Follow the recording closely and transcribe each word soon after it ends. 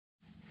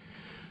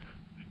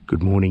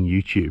Good morning,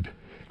 YouTube.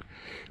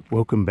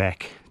 Welcome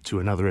back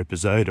to another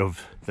episode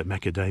of the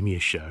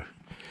Macadamia Show.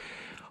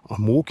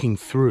 I'm walking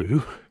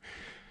through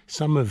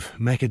some of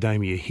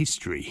macadamia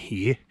history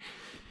here.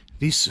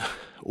 This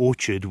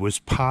orchard was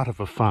part of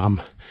a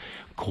farm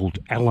called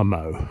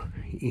Alamo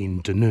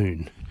in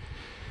Dunoon,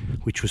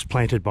 which was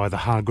planted by the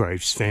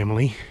Hargraves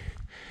family.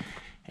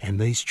 And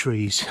these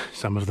trees,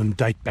 some of them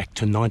date back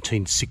to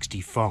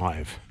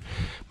 1965,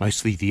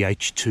 mostly the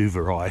H2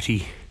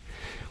 variety,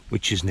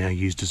 which is now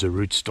used as a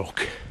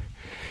rootstock.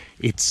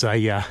 It's a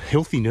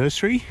healthy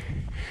nursery,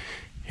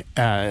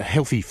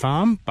 healthy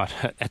farm,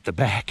 but at the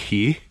back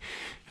here,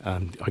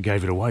 I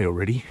gave it away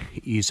already,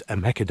 is a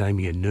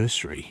macadamia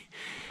nursery.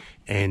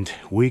 And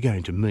we're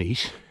going to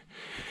meet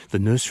the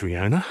nursery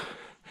owner,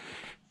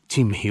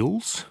 Tim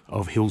Hills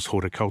of Hills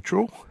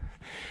Horticulture.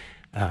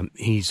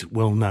 He's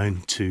well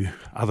known to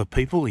other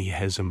people. He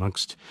has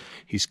amongst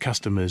his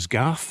customers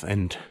Garth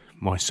and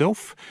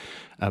myself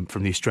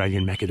from the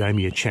Australian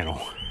Macadamia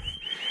channel.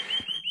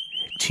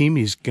 Tim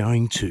is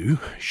going to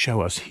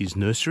show us his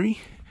nursery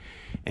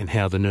and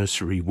how the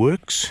nursery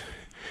works,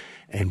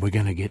 and we're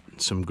going to get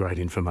some great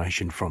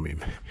information from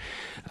him.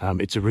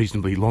 It's a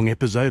reasonably long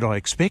episode, I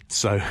expect,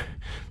 so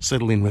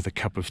settle in with a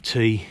cup of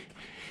tea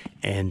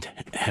and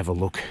have a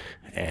look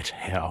at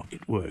how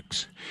it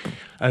works.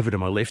 Over to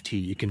my left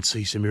here, you can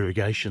see some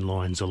irrigation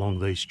lines along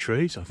these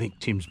trees. I think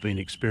Tim's been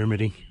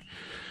experimenting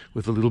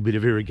with a little bit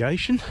of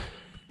irrigation,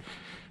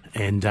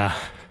 and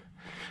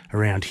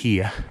around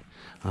here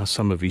are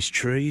some of his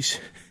trees,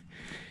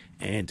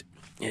 and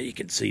you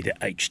can see the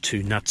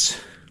H2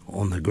 nuts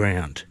on the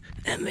ground,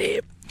 and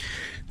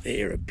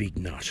they're a big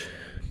nut,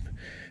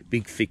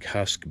 big thick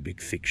husk,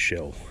 big thick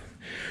shell,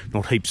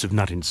 not heaps of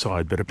nut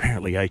inside, but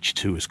apparently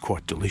H2 is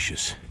quite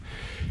delicious.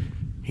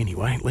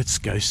 Anyway, let's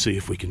go see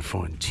if we can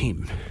find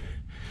Tim,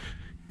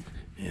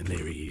 and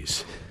there he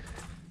is.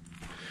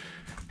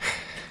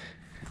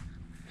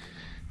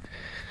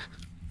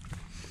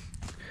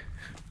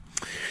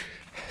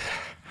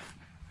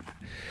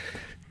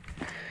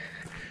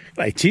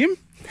 Hey Tim,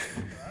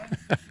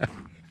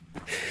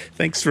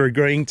 thanks for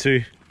agreeing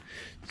to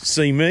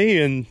see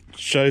me and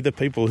show the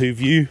people who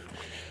view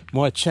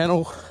my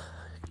channel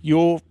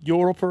your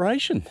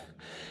operation.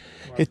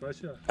 My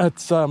pleasure.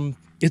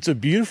 It's a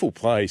beautiful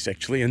place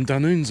actually, and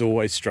Dunoon's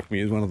always struck me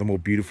as one of the more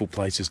beautiful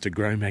places to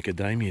grow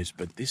macadamias.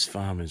 But this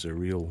farm is a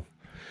real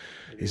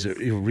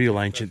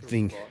ancient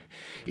thing.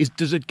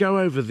 Does it go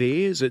over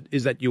there?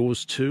 Is that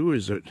yours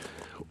too?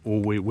 Or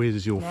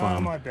where's your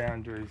farm? My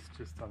boundary's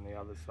just on the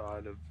other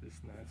side of this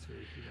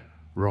nursery here.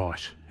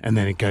 Right, and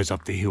then it goes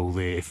up the hill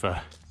there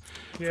for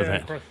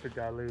that. Across the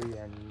gully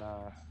and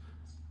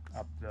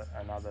up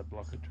another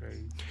block of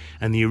trees.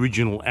 And the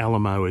original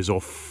Alamo is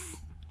off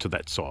to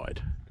that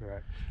side.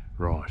 Correct.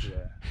 Right.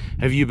 Yeah.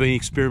 Have you been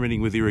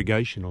experimenting with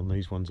irrigation on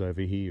these ones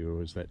over here,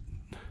 or is that?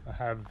 I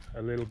have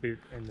a little bit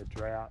in the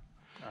drought,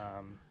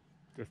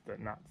 just at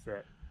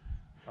nutset.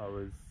 I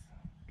was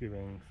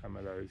giving some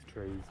of those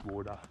trees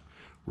water.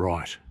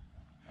 Right.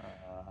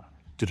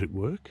 Did it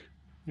work?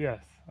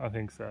 Yes, I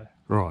think so.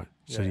 Right.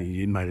 So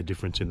Yeah. it made a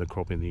difference in the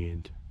crop in the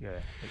end. Yeah,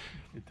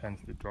 it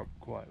tends to drop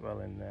quite well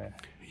in there.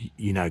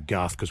 You know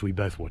Garth, because we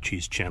both watch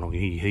his channel.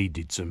 He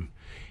did some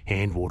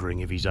hand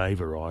watering of his A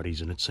varieties,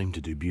 and it seemed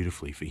to do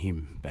beautifully for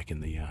him back in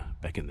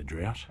the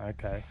drought.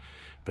 Okay.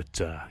 But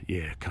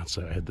I can't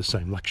say I had the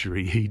same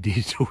luxury he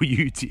did or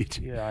you did.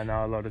 Yeah, I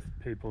know a lot of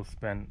people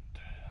spent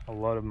a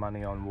lot of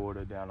money on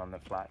water down on the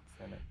flats,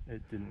 and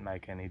it didn't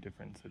make any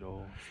difference at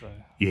all. So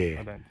yeah,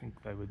 I don't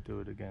think they would do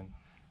it again.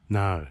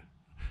 No,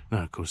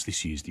 of course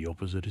this year's the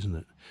opposite, isn't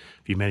it?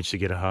 Have you managed to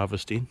get a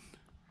harvest in?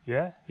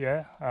 Yeah.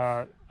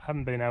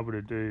 Haven't been able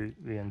to do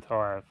the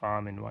entire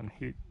farm in one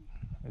hit,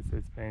 as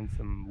there's been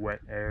some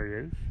wet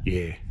areas.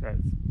 Yeah. So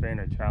it's been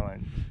a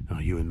challenge. Oh,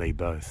 you and me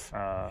both.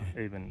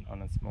 Even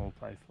on a small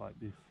place like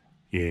this.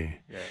 Yeah.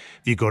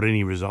 Have you got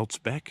any results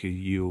back? Are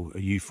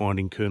you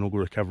finding kernel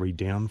recovery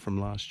down from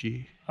last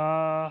year?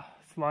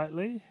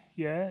 Slightly,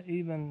 yeah.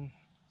 Even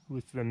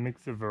with the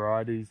mix of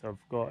varieties I've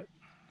got,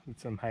 with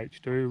some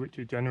H2, which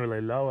are generally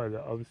lower,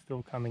 that I was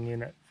still coming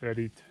in at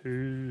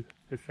 32%.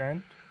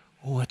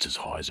 Oh, that's as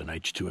high as an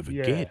H2 ever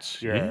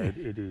gets. Yeah,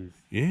 it is.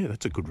 Yeah,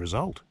 that's a good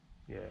result.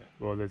 Yeah,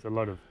 well, there's a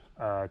lot of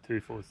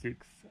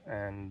 246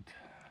 and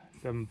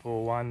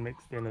 741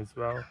 mixed in as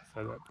well,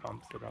 so that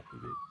bumps it up a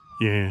bit.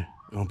 Yeah,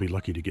 I'll be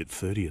lucky to get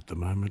 30 at the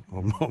moment.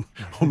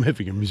 I'm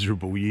having a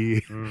miserable year.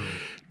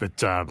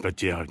 But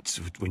yeah, it's,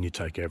 when you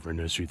take over a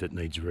nursery that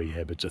needs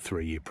rehab, it's a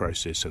 3-year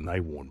process, and they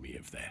warn me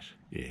of that.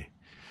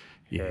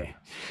 Yeah.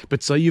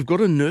 But so you've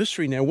got a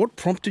nursery now. What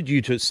prompted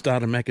you to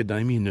start a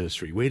macadamia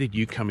nursery? Where did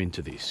you come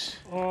into this?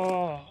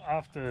 Oh,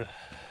 after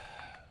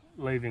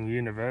leaving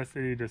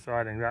university,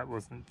 deciding that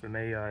wasn't for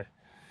me, I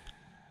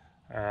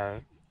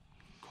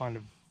kind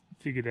of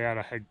figured out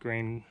I had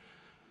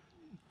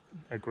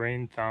a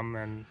green thumb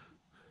and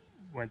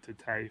went to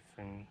TAFE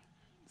and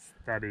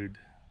studied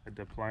a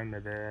diploma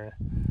there.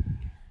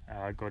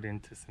 I got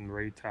into some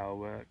retail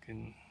work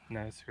in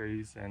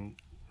nurseries and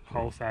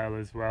wholesale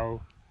as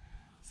well.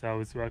 So I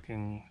was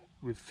working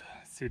with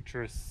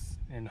citrus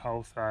in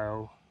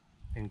wholesale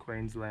in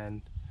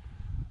Queensland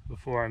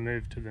before I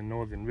moved to the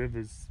Northern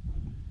Rivers,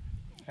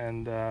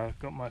 and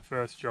got my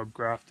first job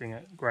grafting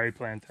at Grey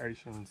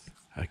Plantations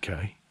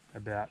Okay.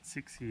 about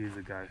 6 years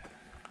ago.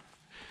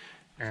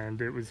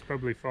 And it was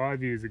probably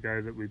 5 years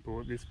ago that we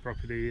bought this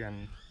property,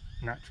 and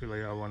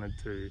naturally I wanted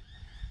to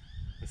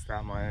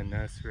start my own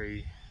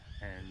nursery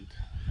and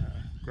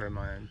grow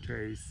my own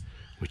trees.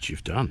 Which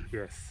you've done.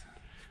 Yes.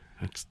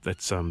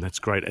 That's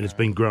great. And it's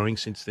been growing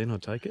since then, I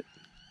take it?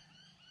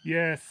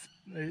 Yes,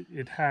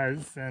 it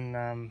has,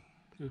 and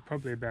it was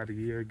probably about a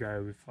year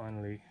ago we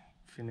finally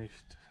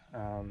finished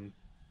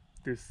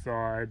this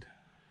side,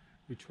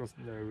 which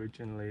wasn't there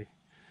originally.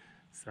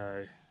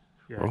 So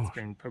yeah, Right. It's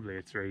been probably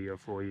a 3 or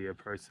 4 year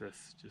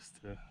process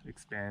just to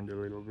expand a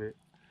little bit,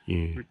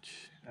 Yeah.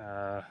 which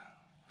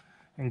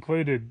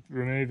included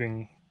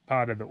removing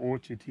part of the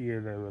orchard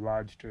here. There were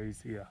large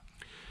trees here.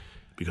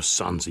 Because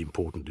sun's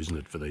important, isn't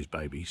it, for these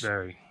babies?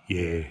 Very.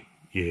 Yeah.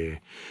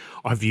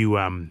 I've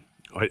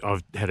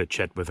had a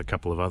chat with a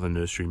couple of other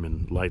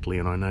nurserymen lately,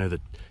 and I know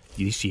that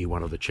this year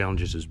one of the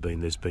challenges has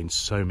been there's been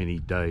so many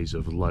days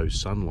of low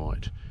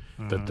sunlight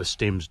that the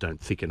stems don't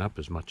thicken up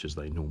as much as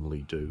they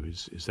normally do.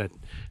 Is that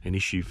an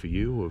issue for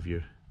you, or have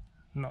you?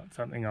 Not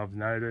something I've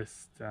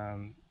noticed.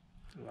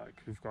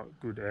 Like, we've got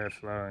good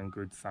airflow and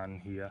good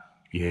sun here.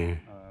 Yeah.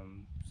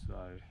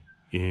 So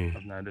Yeah.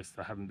 I've noticed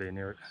I haven't been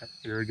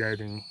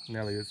irrigating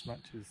nearly as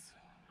much as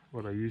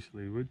what I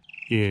usually would.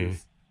 Yeah. Which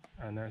is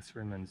a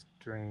nurseryman's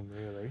dream,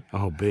 really.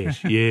 I'll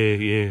bet.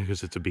 yeah,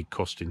 because it's a big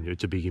cost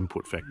it's a big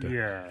input factor.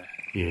 Yeah.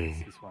 Yeah.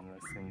 It's just one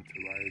less thing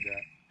to worry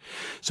about.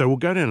 So we'll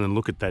go down and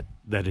look at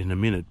that in a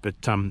minute, but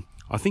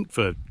I think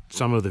for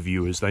some of the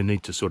viewers, they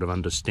need to sort of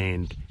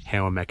understand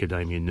how a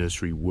macadamia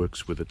nursery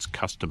works with its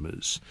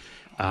customers.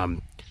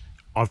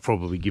 I've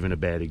probably given a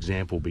bad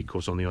example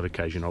because on the odd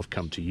occasion I've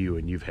come to you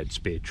and you've had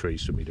spare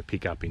trees for me to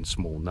pick up in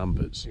small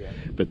numbers. Yeah.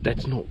 But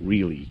that's not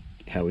really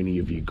how any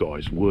of you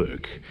guys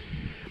work.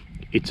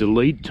 It's a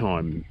lead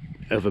time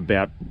of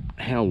about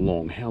how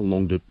long? How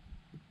long do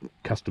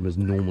customers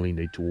normally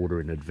need to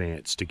order in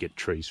advance to get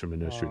trees from a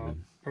nurseryman?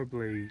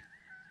 Probably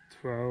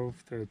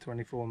 12 to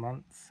 24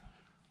 months.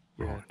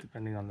 Yeah, Right.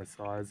 depending on the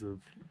size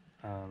of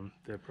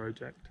their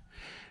project.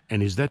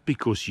 And is that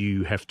because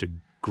you have to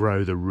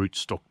grow the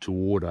rootstock to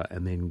order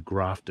and then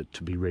graft it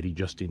to be ready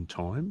just in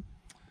time?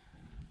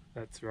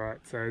 That's right.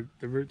 So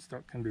the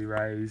rootstock can be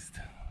raised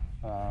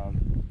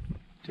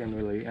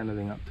generally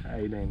anything up to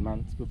 18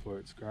 months before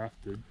it's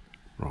grafted.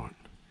 Right.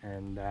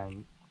 And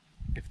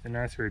if the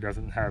nursery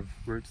doesn't have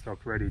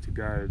rootstock ready to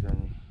go,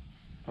 then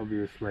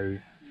obviously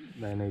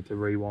they need to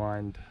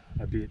rewind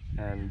a bit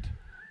and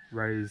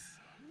raise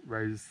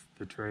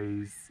the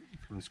trees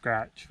from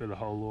scratch for the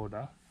whole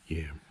order.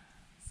 Yeah.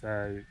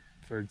 So,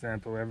 for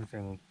example,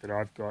 everything that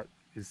I've got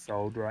is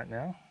sold right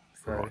now.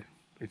 So Right.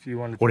 if you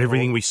wanted What to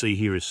everything we see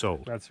here is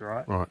sold. that's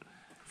right. Right.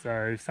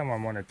 So if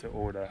someone wanted to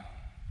order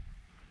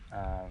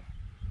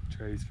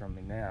trees from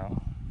me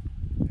now,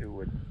 it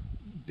would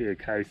be a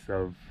case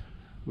of,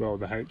 well,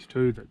 the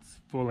H2 that's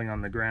falling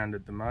on the ground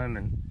at the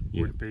moment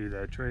Yeah. would be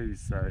their trees.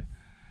 So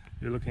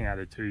you're looking at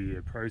a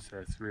 2-year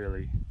process,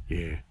 really,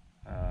 Yeah.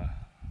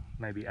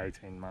 maybe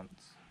 18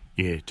 months.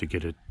 Yeah, to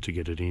get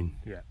it in.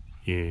 Yeah.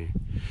 Yeah.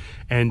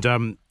 And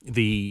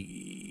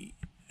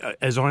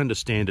as I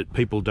understand it,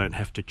 people don't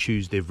have to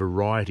choose their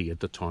variety at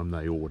the time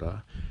they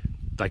order.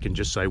 They can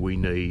just say, we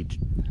need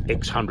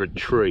X hundred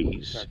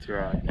trees. That's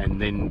right.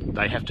 And then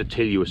they have to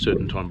tell you a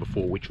certain time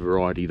before which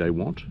variety they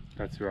want.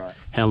 That's right.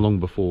 How long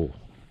before?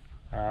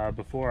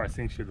 Before I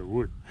cincture the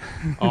wood.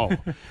 Oh,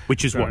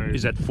 which is So- what?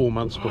 Is that 4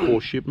 months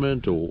before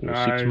shipment or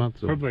 6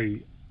 months? Or?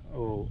 Probably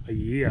a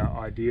year,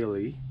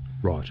 ideally.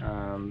 Right.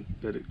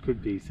 But it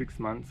could be 6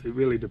 months. It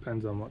really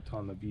depends on what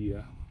time of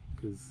year,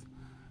 because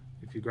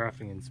if you're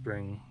grafting in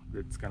spring,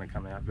 it's going to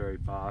come out very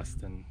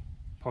fast, and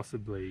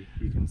possibly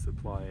you can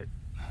supply it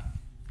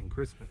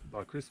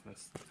by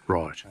Christmas.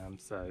 Right.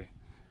 So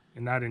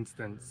in that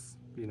instance,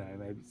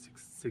 maybe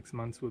six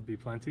months would be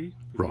plenty,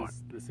 Right.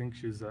 because the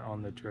cinctures are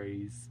on the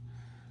trees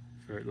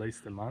for at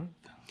least a month.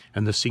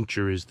 And the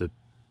cincture is the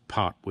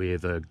part where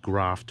the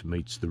graft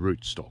meets the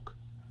rootstock.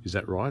 Is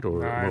that right?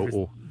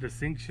 The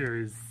cincture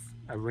is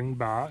a ring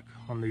bark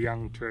on the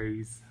young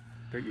trees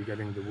that you're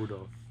getting the wood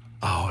off.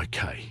 Oh,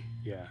 okay.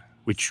 Yeah.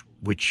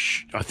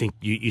 Which I think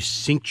you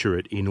cincture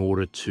it in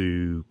order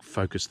to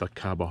focus the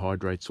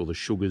carbohydrates or the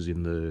sugars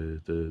in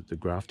the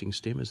grafting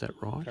stem. Is that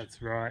right?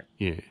 That's right.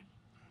 Yeah.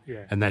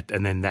 Yeah. And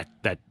then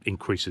that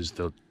increases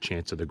the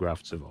chance of the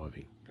graft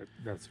surviving.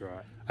 That's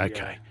right.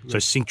 Okay. Yeah. So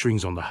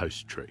cincturing's on the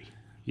host tree.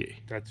 Yeah.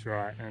 That's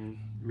right. And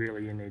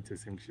really, you need to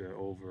cincture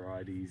all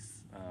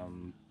varieties.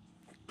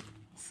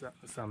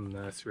 Some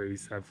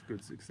nurseries have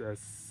good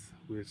success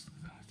with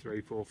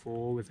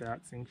 344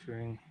 without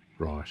cincturing.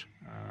 Right.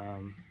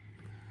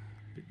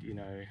 But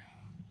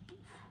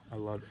a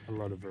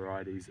lot of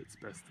varieties, it's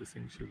best to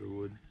cincture the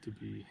wood to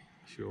be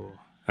sure.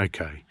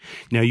 Okay.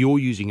 Now you're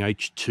using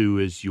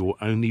H2 as your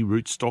only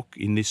rootstock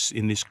in this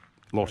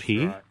lot That's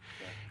here. right.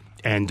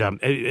 And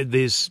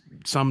there's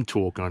some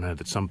talk, I know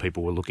that some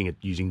people were looking at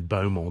using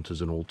Beaumont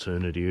as an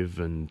alternative,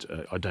 and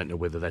I don't know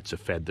whether that's a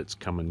fad that's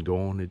come and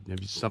gone.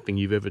 Have you something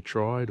you've ever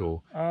tried,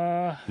 or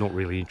not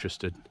really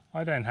interested?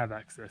 I don't have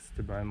access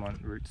to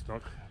Beaumont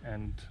rootstock,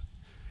 and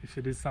if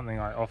it is something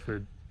I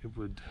offered, it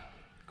would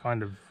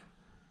kind of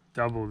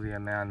double the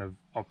amount of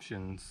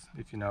options,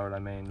 if you know what I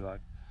mean. Like,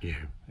 Yeah,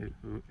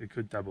 it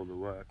could double the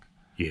work.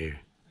 yeah.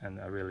 And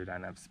I really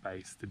don't have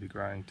space to be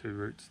growing 2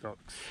 rootstocks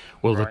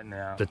Well, right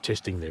now. the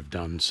testing they've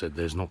done said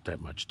there's not that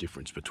much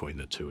difference between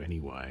the two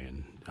anyway,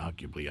 and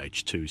arguably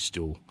H2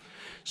 is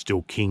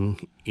still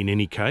king in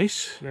any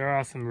case. There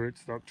are some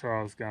rootstock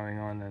trials going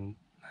on, and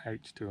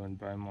H2 and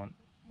Beaumont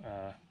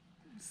are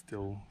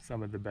still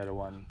some of the better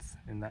ones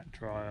in that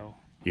trial.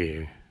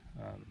 Yeah.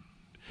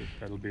 But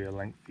that'll be a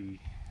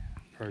lengthy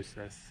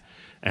process.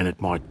 And it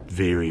might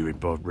vary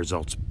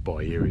results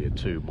by area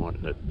too,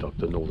 mightn't it? Like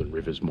the Northern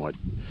Rivers might.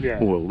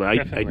 Yeah, Well,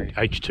 definitely.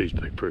 H2's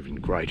been proven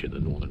great at the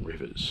Northern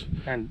Rivers.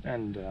 And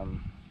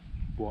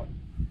what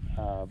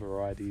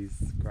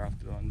varieties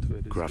grafted onto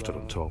it as Grafted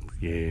well. on top,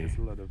 yeah. There's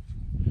a lot of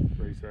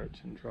research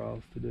and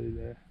trials to do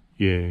there.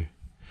 Yeah.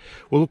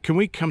 Well, look, can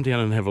we come down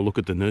and have a look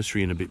at the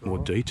nursery in a bit more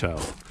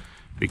detail?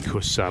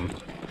 Because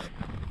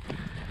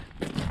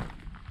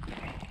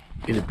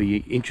it'd be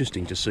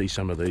interesting to see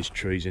some of these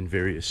trees in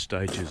various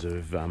stages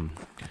of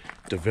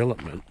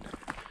development.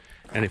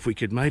 And if we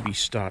could maybe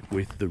start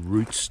with the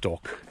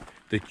rootstock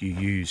that you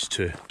use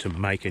to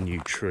make a new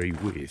tree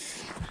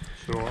with.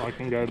 Sure, I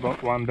can go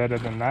one better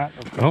than that.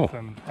 I've got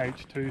some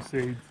H2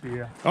 seeds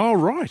here. Oh,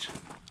 right.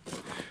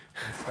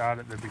 I'll start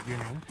at the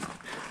beginning.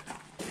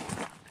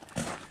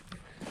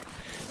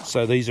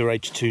 So these are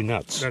H2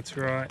 nuts. That's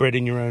right. Bred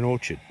in your own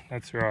orchard.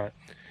 That's right.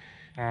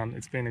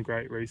 It's been a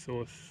great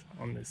resource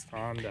on this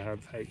farm to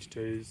have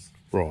H2s.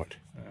 Right.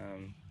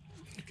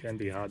 It can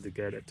be hard to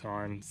get at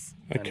times,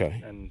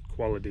 Okay. and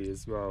quality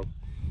as well.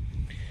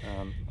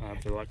 I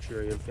have the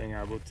luxury of being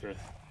able to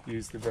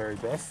use the very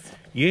best.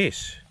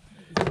 Yes.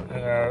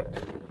 A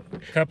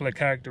couple of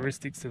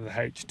characteristics of the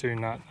H2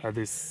 nut are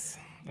this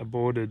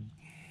aborted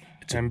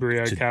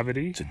embryo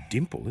cavity. It's a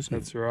dimple, isn't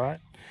That's right.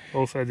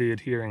 Also the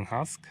adhering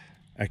husk.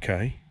 it?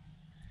 Okay.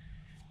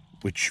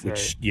 Which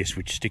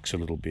sticks a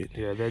little bit.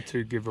 Yeah, they're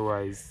 2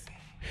 giveaways.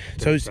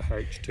 So The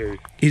H2.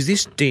 is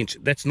this dent,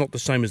 that's not the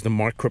same as the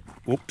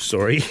oops,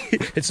 sorry.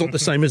 It's not the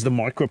same as the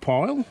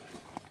micropile?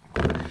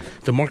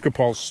 The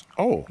micropile's,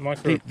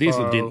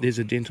 there's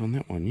a dent on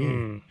that one,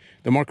 yeah.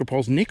 The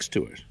micropile's next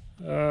to it.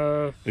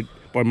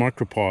 By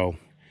micropile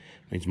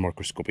means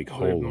microscopic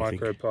hole, I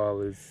think.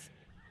 Micropile is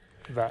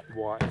that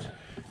white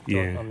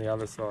on the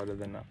other side of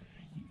the nut.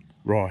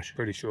 Right.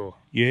 Pretty sure.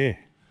 Yeah.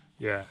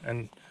 Yeah,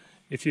 and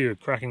if you're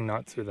cracking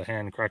nuts with a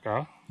hand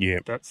cracker,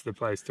 that's the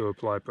place to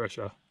apply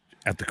pressure.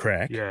 At the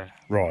crack? Yeah.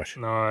 Right.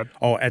 No,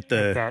 At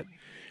that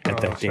I'll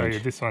show dent. you.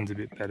 This one's a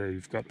bit better.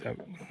 You've got that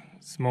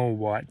small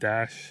white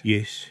dash.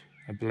 Yes.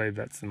 I believe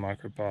that's the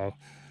micropile.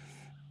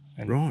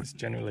 And it's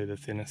generally the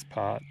thinnest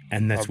part.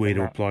 And that's where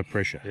to nut. apply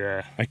pressure?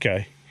 Yeah.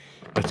 Okay.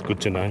 That's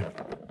good to know.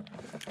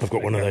 I've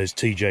got one of those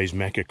TJ's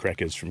Macca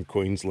crackers from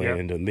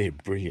Queensland, and they're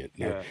brilliant.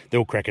 Yeah.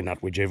 They'll crack a nut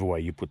whichever way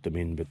you put them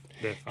in, but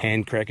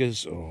hand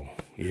crackers, oh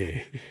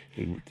yeah,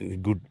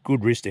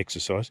 good wrist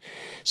exercise.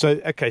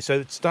 So so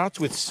it starts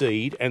with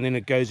seed, and then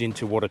it goes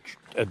into what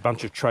a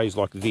bunch of trays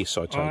like this.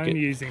 I take I'm it.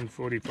 using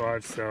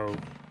 45 cell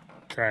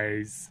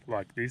trays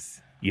like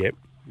this. Yep.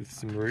 With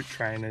some root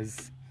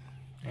trainers.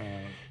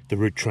 The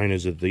root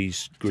trainers are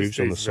these grooves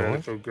on the side.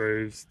 Vertical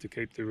grooves to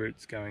keep the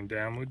roots going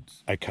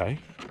downwards. Okay.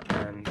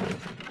 And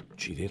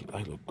gee,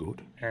 they look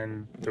good.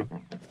 And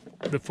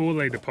the 4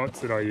 litre pots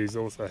that I use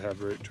also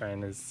have root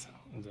trainers.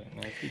 I don't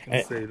know if you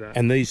can see that.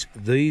 And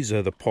these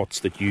are the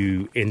pots that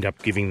you end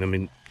up giving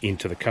them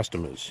into the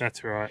customers.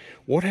 That's right.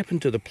 What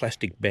happened to the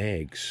plastic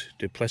bags?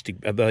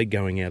 Are they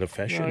going out of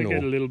fashion? I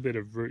get a little bit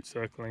of root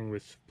circling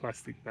with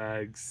plastic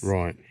bags.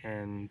 Right.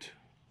 And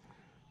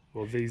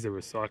well, these are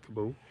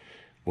recyclable.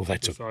 Well,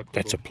 that's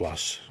a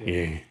plus.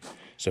 Yeah.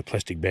 So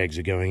plastic bags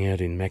are going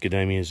out in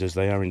macadamias as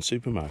they are in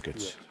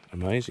supermarkets. Yeah.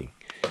 Amazing.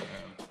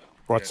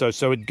 Right,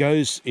 so it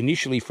goes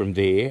initially from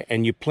there,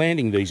 and you're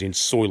planting these in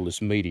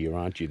soilless media,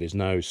 aren't you? There's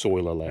no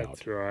soil allowed.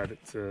 That's right.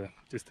 It's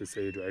just a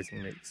seed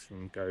raising mix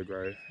from Go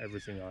Grow.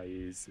 Everything I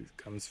use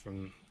comes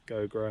from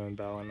Go Grow and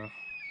Ballina.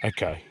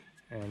 Okay.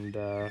 And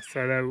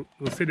so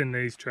they'll sit in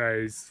these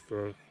trays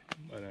for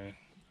a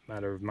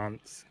matter of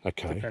months,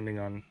 depending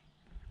on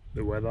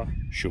the weather.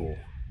 Sure.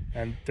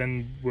 And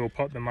then we'll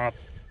pot them up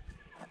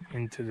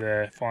into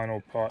their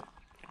final pot.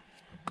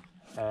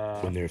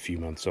 When they're a few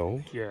months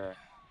old? Yeah.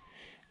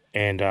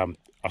 And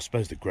I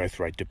suppose the growth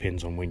rate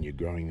depends on when you're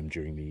growing them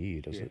during the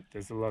year, does it?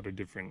 There's a lot of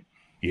different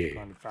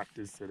kind of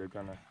factors that are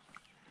going to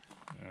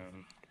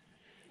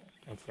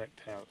affect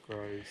how it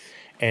grows.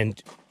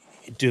 And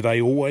do they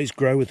always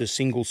grow with a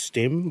single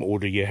stem, or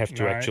do you have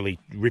to actually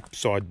rip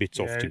side bits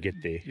off to get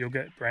there? You'll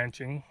get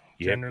branching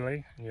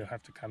generally, and you'll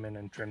have to come in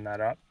and trim that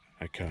up.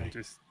 Okay. And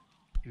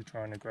you're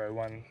trying to grow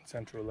one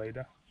central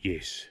leader.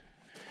 Yes.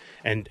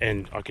 And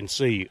I can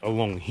see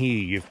along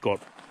here you've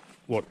got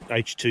what,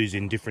 H2's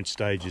in different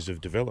stages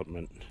of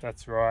development.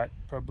 That's right.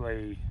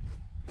 Probably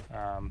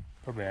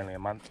only a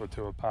month or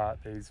two apart,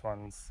 these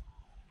ones,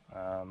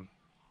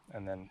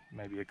 and then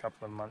maybe a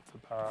couple of months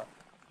apart.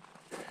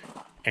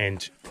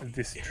 And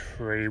this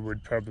tree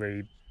would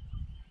probably,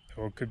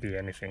 or it could be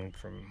anything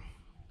from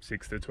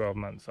 6 to 12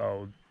 months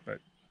old, but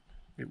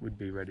it would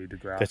be ready to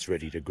graft. that's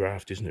ready to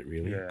graft, isn't it,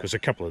 really? Yeah. Because a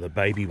couple of the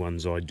baby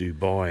ones I do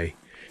buy,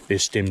 their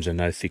stems are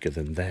no thicker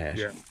than that.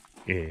 Yeah.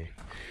 Yeah.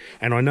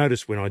 And I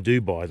notice when I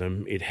do buy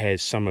them, it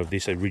has some of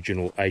this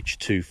original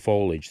H2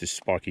 foliage, this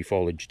spiky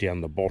foliage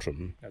down the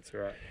bottom. That's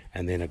right.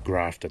 And then a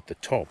graft at the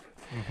top.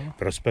 Mm-hmm.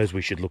 But I suppose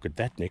we should look at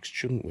that next,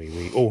 shouldn't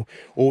we? Or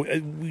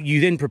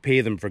you then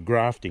prepare them for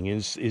grafting.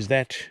 Is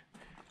that,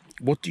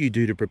 what do you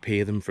do to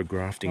prepare them for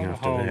grafting Not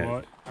after a whole that?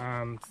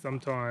 lot.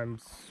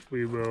 Sometimes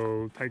we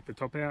will take the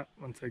top out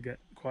once they get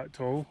quite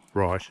tall.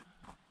 Right.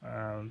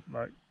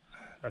 Like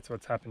that's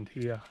what's happened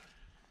here.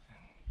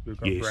 We've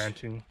got Yes.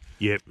 branching.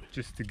 Yep.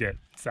 Just to get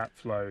sap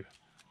flow,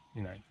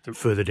 to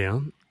Further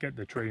down? get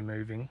the tree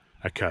moving,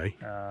 Okay.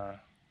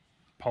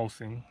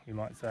 pulsing, you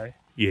might say,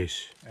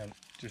 Yes. and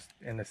just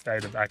in a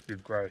state of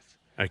active growth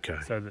Okay.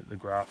 so that the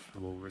graft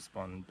will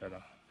respond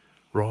better.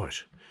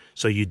 Right.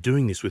 So you're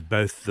doing this with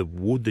both the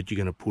wood that you're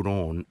going to put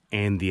on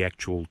and the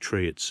actual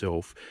tree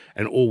itself,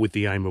 and all with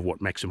the aim of what?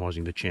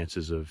 Maximising the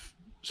chances of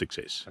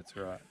success. That's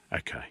right.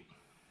 Okay.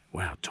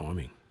 Wow,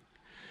 timing.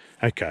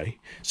 Okay.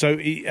 So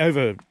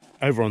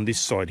over on this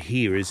side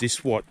here, is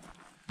this what?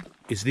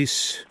 Is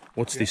this,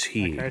 what's this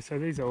here? Okay, so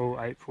these are all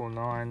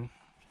 849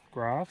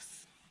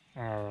 grafts.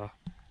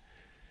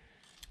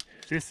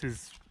 This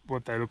is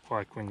what they look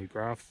like when you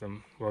graft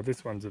them. Well,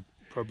 this one's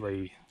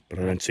probably But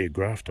I don't see a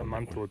graft a on that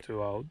month one. or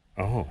two old.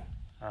 Oh,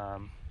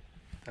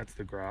 That's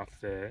the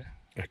graft there.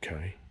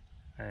 okay.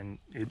 And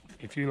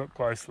if you look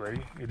closely,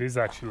 it is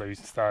actually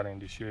starting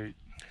to shoot.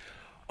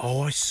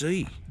 Oh, I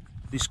see.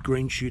 This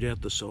green shoot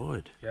out the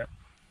side. Yep.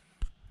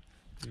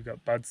 You've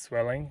got bud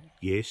swelling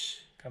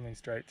Yes. coming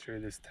straight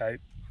through this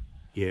tape.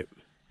 Yep.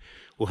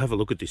 We'll have a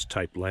look at this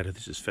tape later.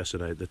 This is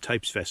fascinating. The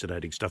tape's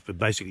fascinating stuff, but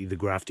basically the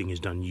grafting is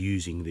done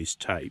using this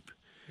tape,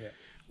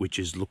 which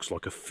looks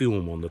like a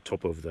film on the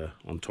top of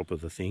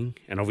the thing.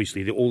 And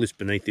obviously all this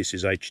beneath this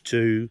is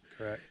H2.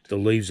 Correct. The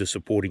leaves are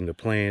supporting the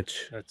plant,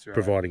 That's right.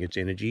 providing its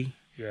energy.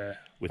 Yeah.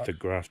 With the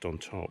graft on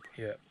top.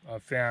 Yeah. I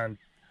found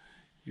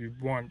you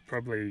want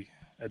probably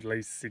at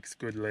least 6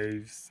 good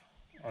leaves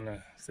on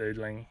a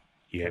seedling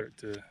for it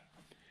to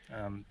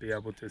be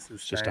able to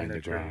sustain the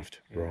tree. graft.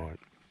 Yeah. Right.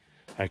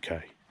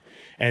 Okay.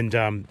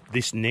 And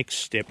this next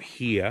step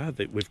here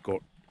that we've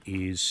got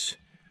is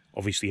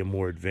obviously a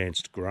more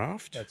advanced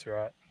graft. That's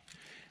right.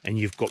 And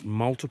you've got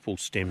multiple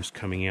stems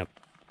coming out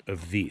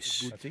of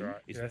this. That's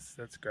right. Yes,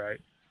 that's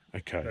great.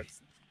 Okay.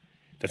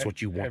 That's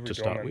what you want to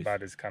start with? Every dormant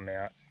bud has come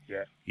out.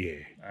 Yeah.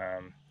 Yeah.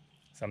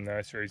 Some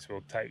nurseries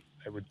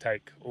would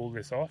take all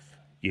this off.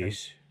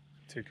 Yes.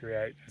 To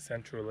create a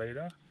central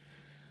leader,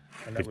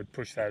 and that would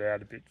push that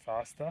out a bit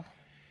faster.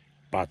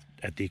 But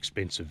at the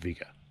expense of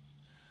vigour,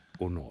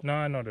 or not?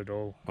 No, not at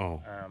all.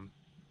 Oh.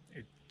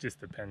 It just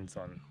depends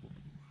on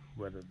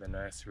whether the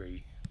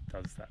nursery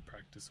does that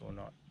practice or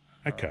not.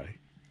 Okay.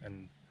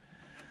 And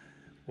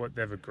what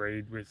they've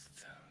agreed with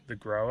the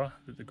grower,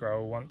 that the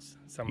grower wants.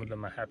 Some of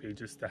them are happy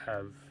just to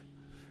have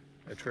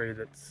a tree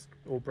that's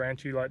all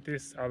branchy like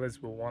this.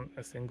 Others will want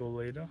a single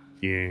leader.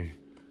 Yeah.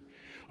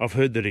 I've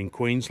heard that in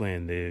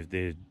Queensland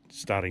they're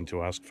starting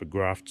to ask for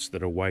grafts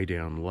that are way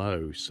down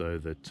low so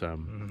that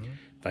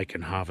they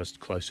can harvest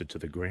closer to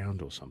the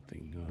ground or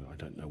something. I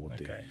don't know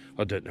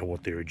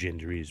what their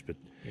agenda is, but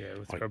yeah, it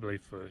was probably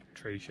for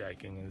tree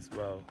shaking as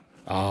well.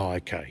 Oh,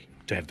 okay.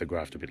 To have the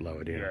graft a bit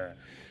lower down. Yeah.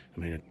 I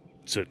mean,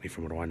 certainly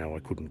from what I know, I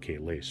couldn't care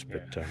less.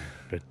 But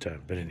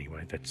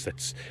anyway,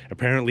 that's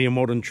apparently a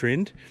modern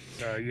trend.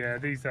 So yeah,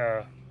 these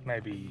are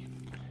maybe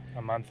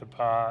a month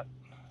apart.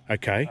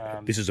 Okay,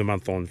 this is a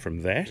month on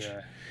from that.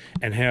 Yeah.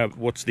 And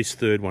what's this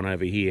third one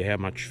over here? How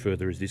much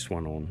further is this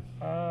one on?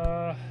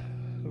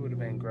 It would have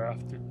been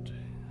grafted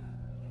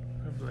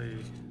probably,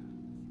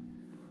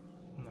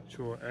 I'm not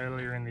sure,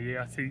 earlier in the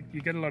year. See,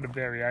 you get a lot of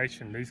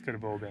variation. These could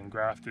have all been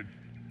grafted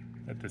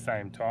at the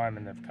same time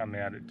and they've come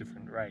out at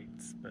different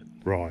rates. But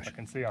right. I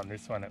can see on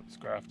this one it was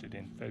grafted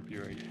in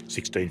February.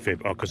 16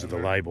 Feb, because of the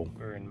label.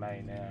 We're in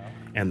May now.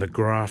 And the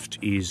graft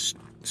is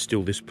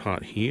still this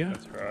part here.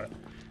 That's right.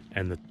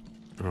 And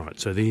right,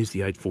 so there's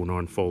the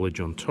 849 foliage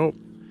on top,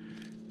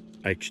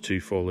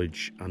 H2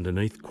 foliage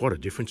underneath. Quite a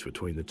difference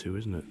between the two,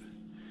 isn't it?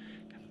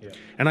 Yeah.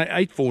 And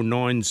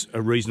 849's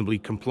a reasonably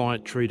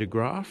compliant tree to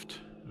graft?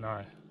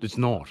 No. It's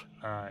not?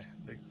 No.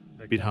 They Bit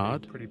can be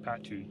hard? pretty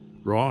patchy.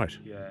 Right.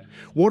 Yeah.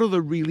 What are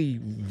the really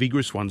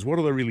vigorous ones? What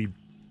are the really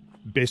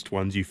best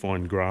ones you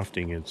find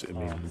grafting?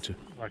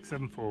 Like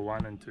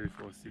 741 and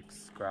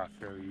 246 graft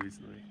very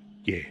easily.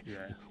 Yeah.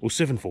 Yeah. Well,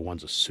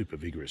 741's a super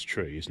vigorous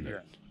tree, isn't it?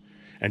 Yeah.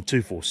 And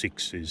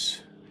 246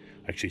 is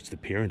actually it's the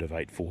parent of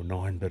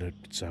 849, but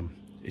it's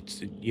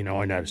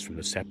I noticed from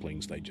the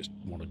saplings they just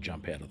want to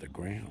jump out of the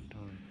ground.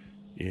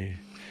 Yeah.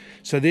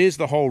 So there's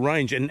the whole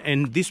range,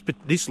 and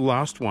this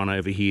last one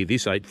over here,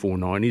 this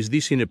 849, is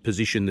this in a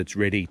position that's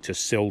ready to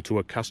sell to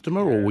a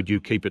customer, or would you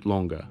keep it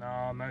longer?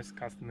 No, most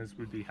customers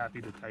would be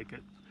happy to take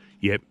it.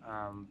 Yep.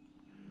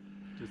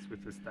 Just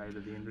with the state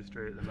of the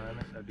industry at the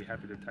moment, they'd be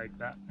happy to take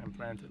that and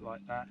plant it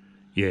like that.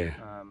 Yeah.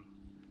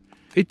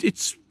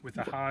 It's with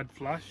a hard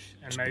flush,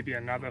 and maybe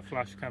another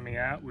flush coming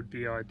out would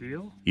be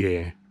ideal.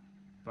 Yeah.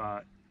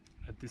 But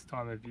at this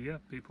time of year,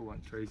 people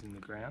want trees in the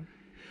ground.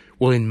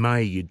 Well, in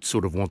May, you'd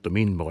sort of want them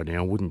in by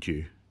now, wouldn't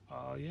you?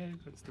 Oh, yeah,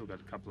 but still got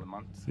a couple of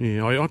months.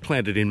 Yeah, I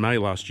planted in May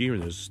last year,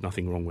 and there's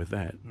nothing wrong with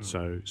that.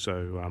 So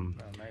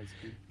May's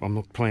good. I'm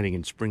not planting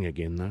in spring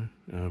again, though.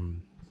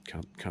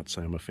 Can't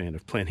say I'm a fan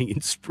of planting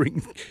in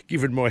spring,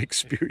 given my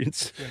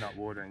experience. If you're not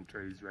watering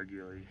trees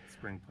regularly,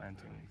 spring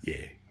plantings.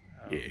 Yeah.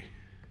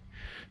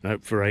 No,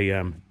 for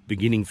a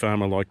beginning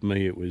farmer like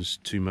me, it was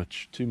too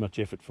much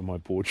effort for my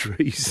poor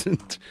trees,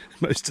 and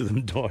most of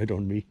them died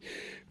on me.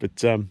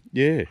 But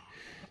yeah.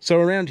 So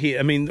around here,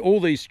 I mean, all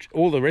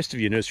the rest of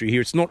your nursery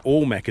here, it's not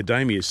all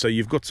macadamias. So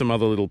you've got some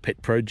other little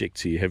pet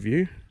projects here, have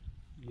you?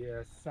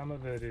 Yeah, some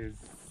of it is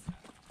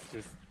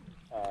just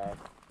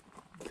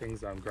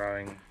things I'm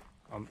growing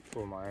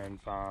for my own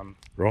farm.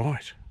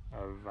 Right.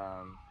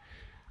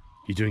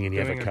 You doing any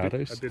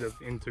avocados? A bit of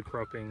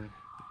intercropping,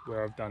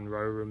 where I've done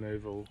row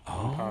removal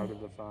on part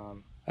of the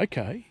farm.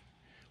 Okay.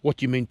 What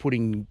do you mean,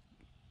 putting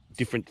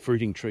different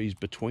fruiting trees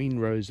between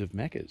rows of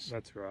macas?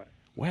 That's right.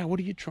 Wow, what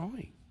are you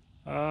trying?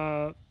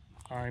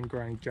 I'm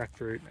growing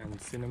jackfruit and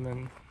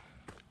cinnamon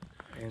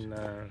in...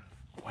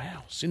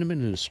 Wow,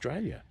 cinnamon in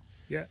Australia?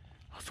 Yeah.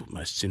 I thought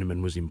most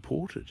cinnamon was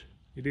imported.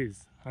 It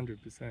is,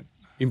 100%.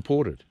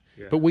 Imported?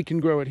 Yeah. But we can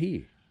grow it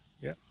here?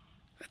 Yeah.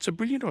 That's a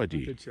brilliant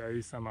idea. I could show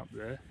you some up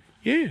there.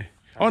 Yeah.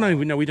 Oh, no,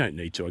 we don't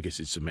need to. I guess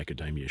it's a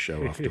macadamia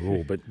show after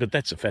all, but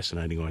that's a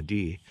fascinating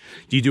idea.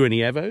 Do you do any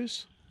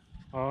avos?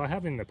 Oh, I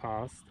have in the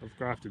past. I've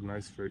grafted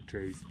most fruit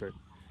trees, but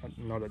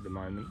not at the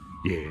moment.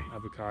 Yeah.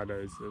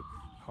 Avocados are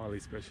highly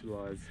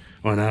specialised.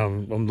 I know.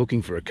 I'm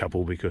looking for a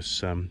couple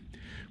because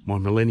my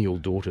millennial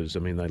daughters, I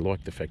mean, they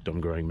like the fact I'm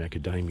growing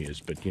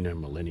macadamias, but you know,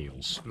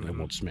 millennials, they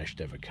want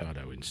smashed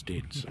avocado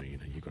instead. So, you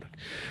know,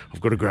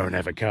 I've got to grow an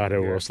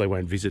avocado or else they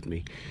won't visit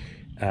me.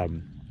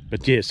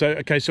 But yeah, so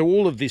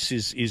all of this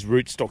is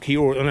rootstock here,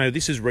 or no,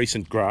 this is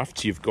recent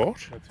grafts you've got.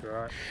 That's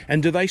right.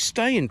 And do they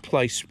stay in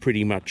place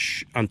pretty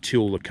much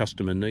until the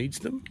customer needs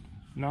them?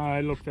 No,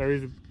 look, there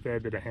is a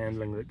fair bit of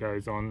handling that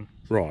goes on.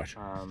 Right.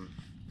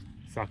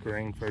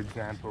 Suckering, for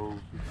example,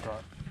 we've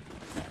got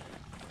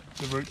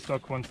the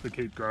rootstock wants to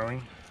keep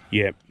growing.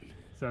 Yep.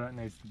 So that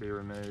needs to be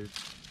removed.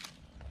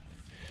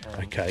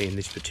 Okay, in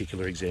this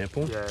particular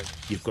example,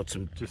 you've got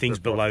some things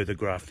below the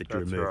graft that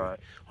you're removing. Right.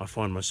 I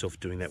find myself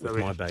doing that with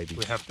my babies.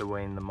 We have to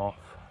wean them off.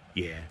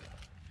 Yeah.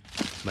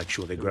 Make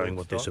sure they're growing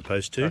what they're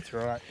supposed to. That's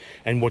right.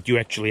 And what you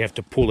actually have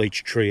to pull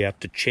each tree out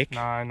to check?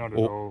 No, not at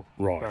all.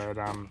 Right.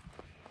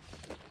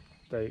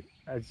 But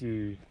as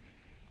you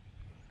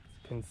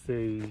can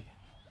see,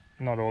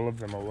 not all of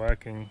them are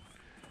working.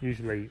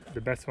 Usually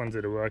the best ones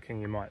that are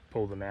working, you might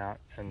pull them out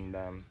and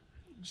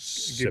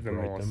give them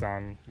more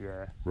sun.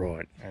 Yeah.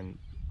 Right. And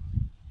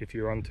if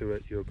you're onto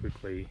it, you'll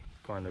quickly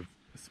kind of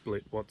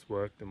split what's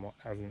worked and what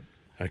hasn't.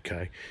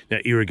 Okay. Now,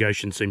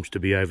 irrigation seems to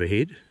be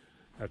overhead.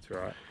 That's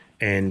right.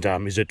 And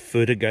is it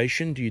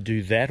fertigation? Do you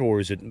do that, or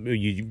is it?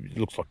 It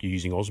looks like you're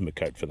using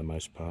Osmocote for the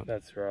most part.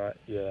 That's right.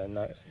 Yeah.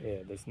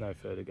 There's no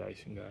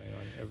fertigation going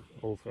on.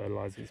 All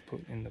fertilizer is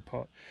put in the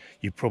pot.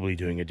 You're probably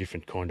doing a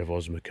different kind of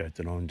Osmocote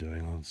than I'm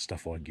doing. Oh,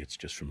 stuff I get's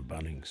just from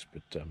Bunnings,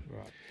 but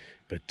right.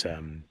 But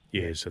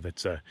yeah, so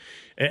that's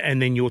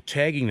and then you're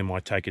tagging them, I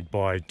take it,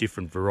 by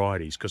different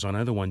varieties, because I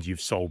know the ones you've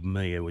sold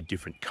me are with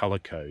different colour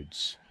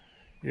codes.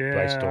 Yeah,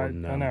 based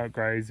on, I know at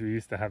Grays we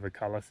used to have a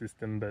colour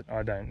system, but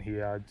I don't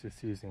here. I'm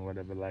just using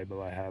whatever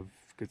label I have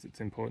because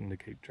it's important to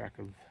keep track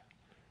of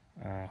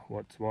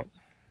what's what.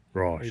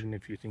 Right. Even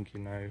if you think you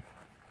know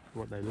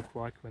what they look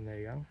like when they're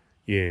young.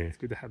 Yeah. It's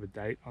good to have a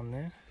date on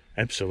there.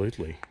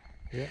 Absolutely.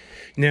 Yeah.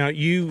 Now,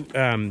 you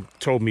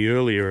told me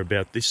earlier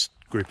about this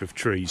group of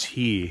trees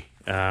here,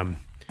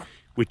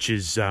 which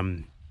is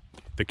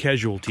the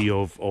casualty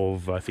of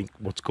I think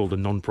what's called a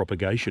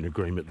non-propagation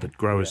agreement that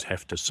growers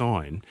have to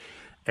sign.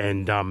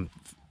 And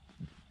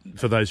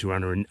for those who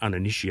are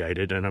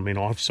uninitiated, and I mean,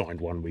 I've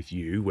signed one with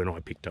you when I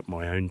picked up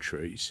my own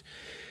trees,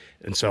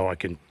 and so I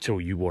can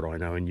tell you what I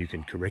know and you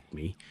can correct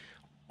me.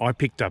 I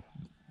picked up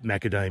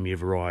macadamia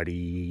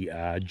variety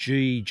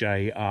G,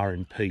 J, R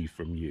and P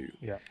from you.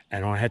 Yeah.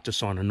 And I had to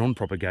sign a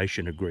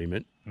non-propagation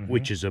agreement,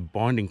 which is a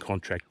binding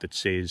contract that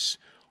says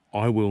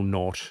I will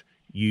not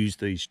use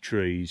these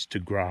trees to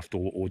graft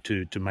or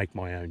to make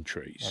my own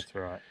trees. That's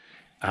right.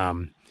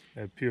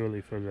 They're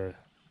purely for the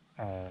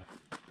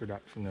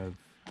production of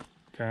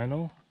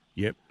kernel.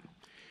 Yep.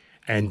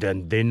 And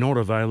they're not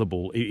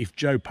available. If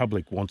Joe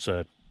Public wants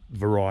a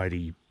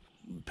variety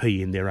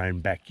P in their own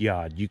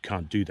backyard, you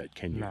can't do that,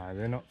 can you? No,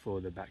 they're not for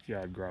the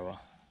backyard grower.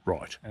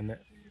 Right. And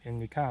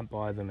you can't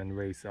buy them and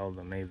resell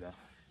them either.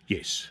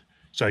 Yes.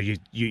 So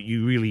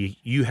you really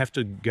have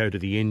to go to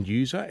the end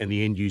user, and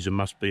the end user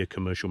must be a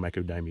commercial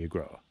macadamia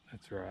grower.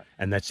 That's right.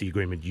 And that's the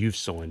agreement you've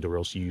signed, or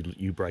else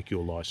you break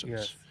your license.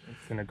 Yes,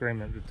 it's an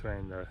agreement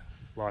between the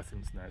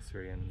licensed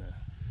nursery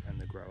and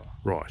the grower.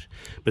 Right.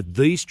 But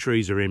these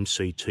trees are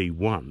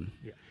MCT1,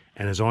 Yeah.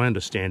 and as I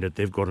understand it,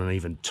 they've got an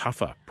even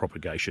tougher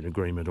propagation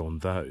agreement on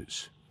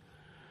those.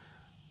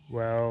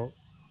 Well,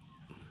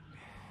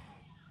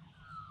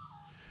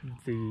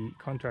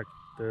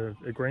 the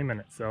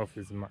agreement itself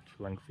is a much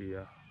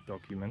lengthier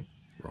document.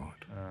 Right.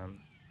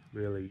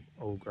 Really,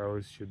 all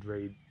growers should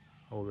read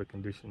all the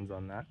conditions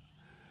on that.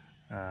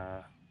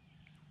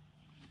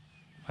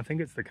 I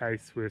think it's the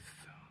case with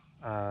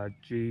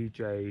G,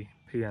 J,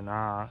 P and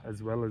R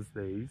as well as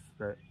these,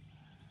 that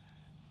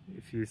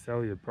if you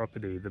sell your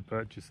property, the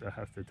purchaser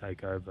has to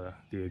take over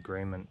the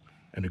agreement.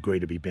 And agree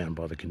to be bound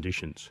by the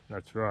conditions.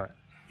 That's right.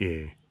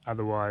 Yeah.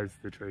 Otherwise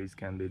the trees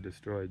can be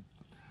destroyed.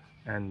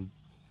 And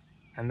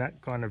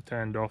that kind of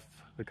turned off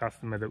the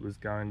customer that was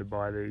going to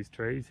buy these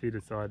trees. He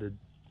decided,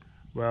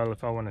 well,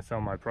 if I want to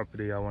sell my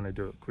property, I want to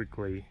do it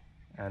quickly,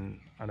 and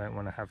I don't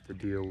want to have to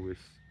deal with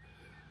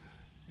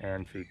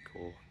Anfic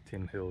or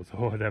Tim Hills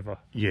or whatever.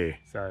 Yeah.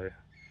 So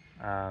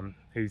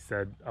he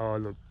said, oh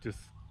look, just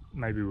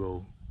maybe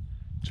we'll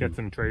get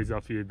some trees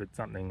off you, but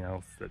something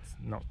else that's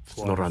not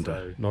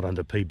quite not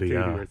under PBR.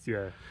 tedious,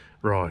 yeah.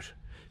 Right.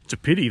 It's a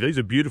pity. These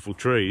are beautiful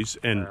trees,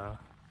 and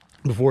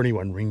before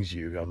anyone rings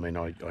you, I mean,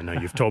 I know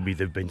you've told me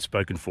they've been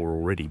spoken for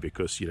already,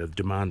 because the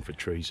demand for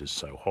trees is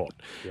so hot.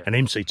 Yeah. And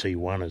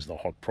MCT1 is the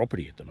hot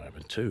property at the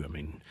moment too. I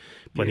mean,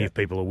 plenty of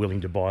people are willing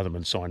to buy them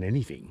and sign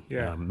anything,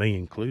 me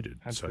included.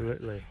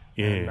 Absolutely. So,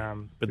 yeah.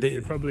 And, but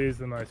it probably is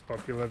the most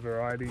popular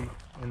variety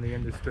in the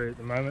industry at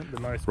the moment, the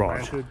most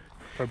planted.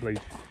 Probably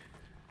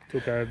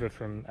took over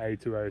from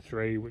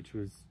A203, which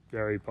was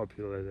very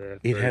popular there.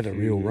 It had a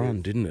real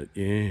run, didn't it?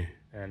 Yeah.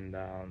 And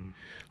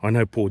I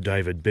know poor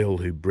David Bell,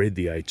 who bred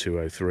the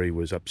A203,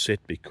 was upset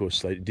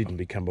because they didn't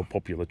become a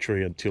popular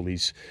tree until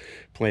his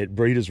plant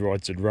breeders'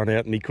 rights had run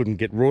out and he couldn't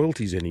get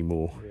royalties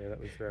anymore. Yeah,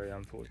 that was very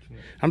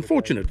unfortunate.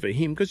 Unfortunate for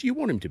him, because you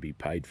want him to be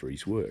paid for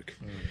his work.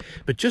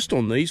 But just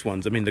on these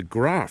ones, I mean, the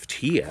graft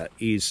here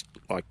is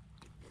like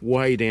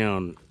way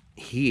down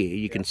here.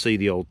 You can see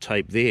the old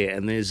tape there,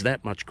 and there's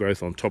that much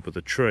growth on top of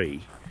the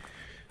tree.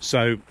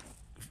 So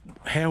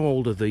how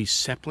old are these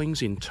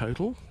saplings in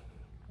total?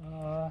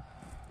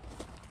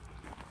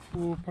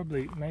 Well,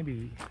 probably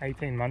maybe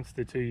 18 months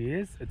to 2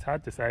 years. It's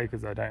hard to say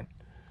because I don't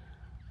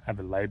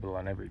have a label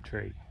on every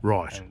tree.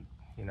 Right.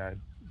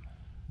 And,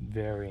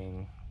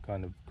 varying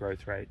kind of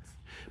growth rates.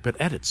 But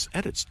at its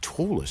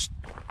tallest,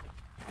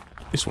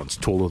 this one's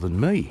taller than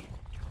me.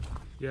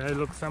 Yeah,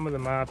 look, some of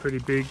them are pretty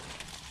big.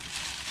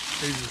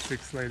 These are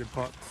 6 litre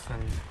pots,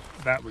 and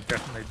that would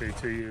definitely be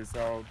 2 years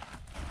old.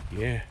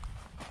 Yeah.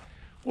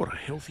 What a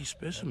healthy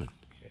specimen.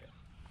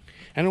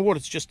 And what,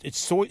 it's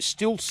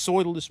still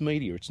soilless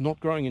media. It's not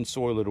growing in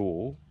soil at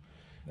all.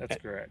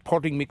 That's correct.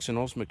 Potting mix and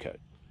Osmocote.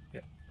 Yeah.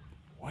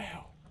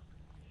 Wow.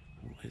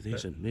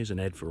 There's an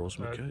ad for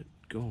Osmocote.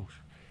 Gosh.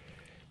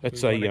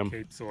 That's we want to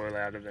keep soil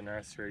out of the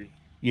nursery.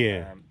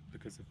 Yeah.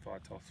 Because of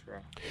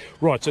Phytophthora.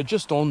 Right. So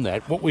just on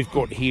that, what we've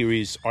got here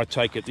is, I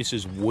take it this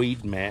is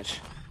weed mat.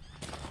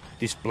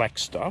 This black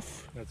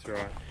stuff. That's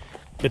right.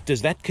 But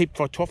does that keep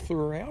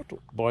Phytophthora out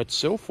by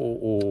itself,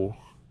 or?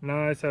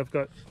 No, so I've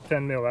got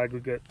 10 mil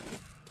aggregate.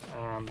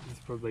 It's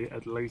probably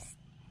at least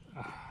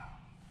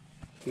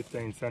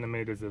 15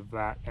 centimetres of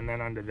that, and then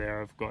under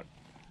there I've got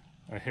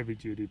a heavy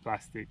duty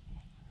plastic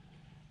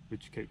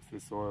which keeps the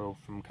soil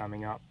from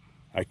coming up.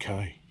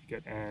 Okay. You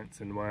get ants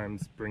and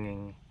worms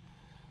bringing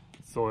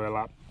soil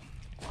up.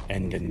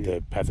 And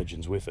the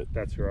pathogens with it.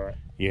 That's right.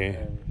 Yeah.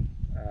 And,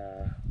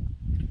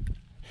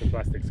 the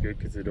plastic's good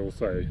because it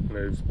also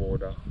moves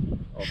water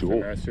off the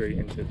nursery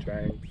into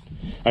drains.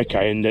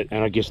 Okay, and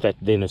I guess that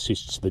then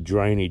assists the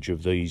drainage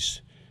of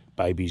these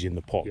babies in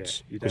the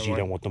pots, because you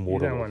don't want them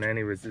waterlogged. You don't want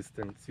any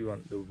resistance. You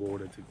want the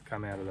water to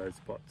come out of those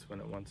pots when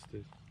it wants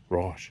to.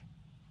 Right.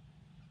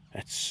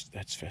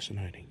 That's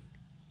fascinating.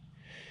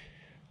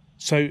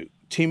 So,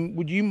 Tim,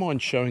 would you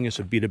mind showing us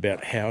a bit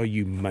about how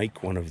you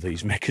make one of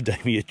these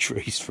macadamia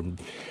trees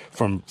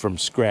from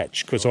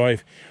scratch? Because I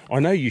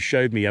know you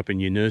showed me up in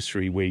your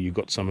nursery where you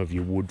got some of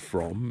your wood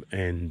from,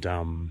 and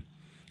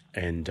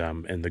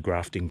the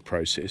grafting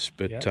process.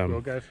 But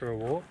we'll go for a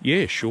walk.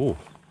 Yeah, sure.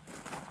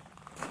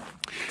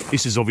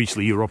 This is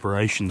obviously your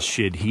operations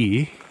shed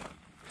here.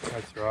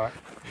 That's right.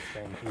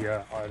 It's been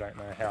here, I don't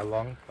know how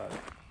long,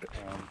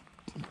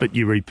 but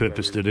you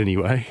repurposed it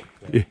anyway.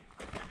 Yeah.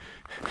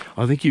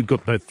 I think you've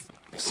got both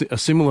a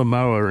similar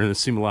mower and a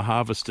similar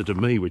harvester to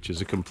me, which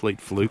is a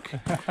complete fluke.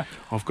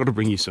 I've got to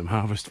bring you some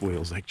harvest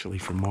wheels actually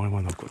from my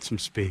one. I've got some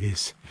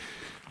spares.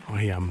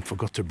 I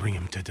forgot to bring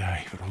them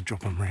today, but I'll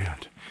drop them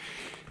round.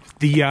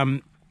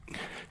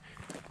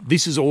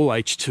 This is all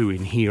H2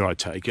 in here, I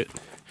take it.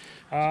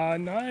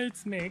 No,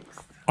 it's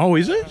mixed. Oh,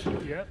 is it?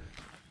 Yep.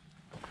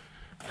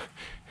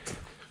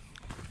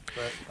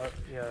 But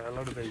yeah, a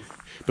lot of these.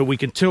 But we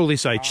can tell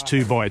this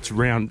H2 by its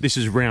round. This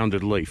is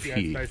rounded leaf Yeah,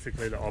 here. it's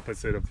basically the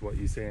opposite of what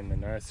you see in the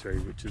nursery,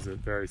 which is a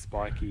very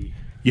spiky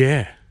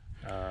Yeah.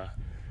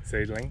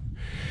 seedling.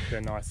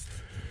 They're nice,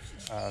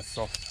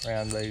 soft,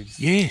 round leaves.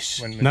 Yes.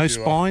 when No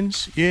mature.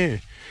 spines. Yeah.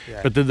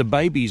 Yeah. But the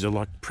babies are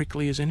like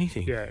prickly as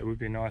anything. Yeah, it would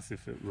be nice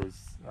if it was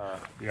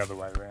the other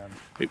way around.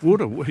 It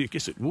would. I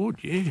guess it would.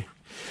 Yeah.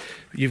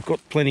 You've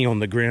got plenty on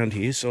the ground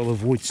here, so I'll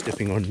avoid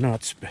stepping on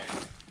nuts. But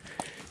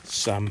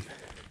some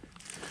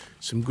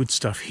good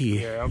stuff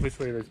here. Yeah,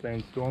 obviously there's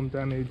been storm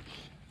damage.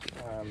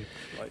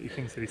 Like you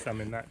can see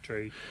some in that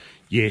tree.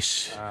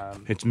 Yes.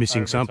 It's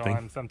missing Over something.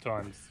 time,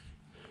 sometimes,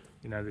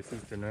 you know, this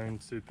afternoon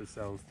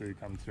supercells do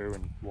come through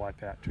and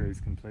wipe out trees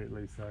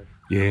completely. So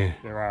Yeah.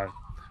 there are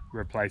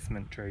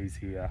replacement trees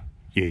here,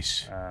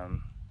 Yes.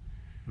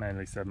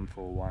 mainly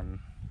 741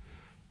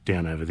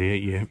 Down over there.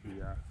 Yeah.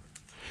 here.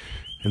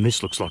 And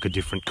this looks like a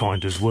different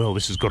kind as well.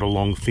 This has got a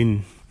long,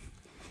 thin.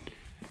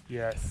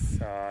 Yes,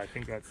 I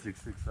think that's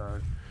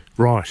 660.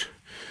 Right.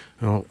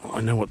 Well, I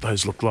know what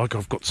those look like.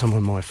 I've got some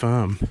on my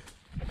farm.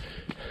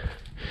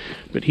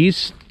 But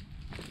here's...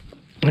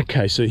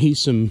 Okay, so here's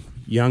some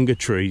younger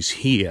trees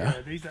here.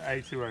 Yeah, these are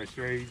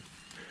A203.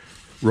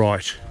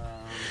 Right.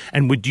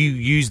 And would you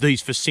use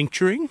these for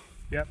cincturing?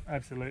 Yep,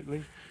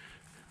 absolutely.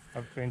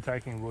 I've been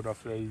taking wood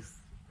off these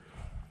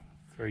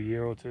for a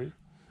year or two.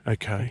 I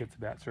think Okay. it's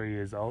about 3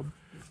 years old.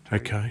 This tree.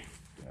 Okay.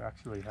 It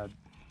actually had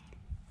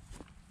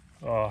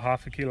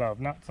half a kilo of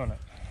nuts on it.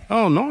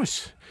 Oh,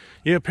 nice.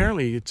 Yeah,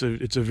 apparently it's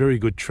a very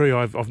good tree.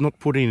 I've not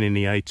put in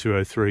any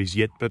A203s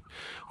yet, but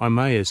I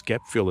may as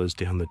gap fillers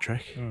down the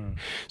track.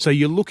 So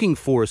you're looking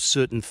for a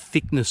certain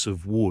thickness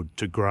of wood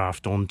to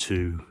graft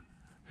onto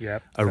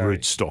Yep. a so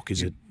rootstock,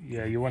 is it?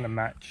 Yeah, you want to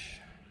match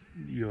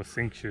your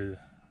cincture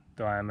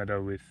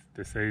diameter with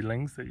the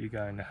seedlings that you're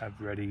going to have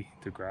ready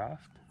to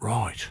graft.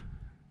 Right.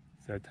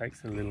 So it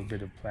takes a little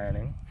bit of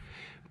planning.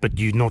 But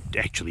you're not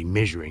actually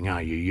measuring,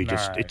 are you? You're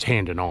just, No. it's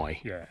hand and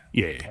eye. Yeah.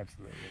 Yeah.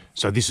 Absolutely.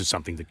 So this is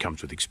something that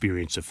comes with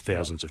experience of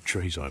thousands of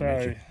trees, I So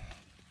imagine.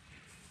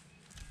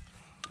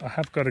 I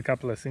have got a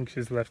couple of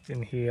cinctures left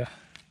in here.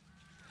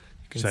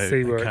 You can So,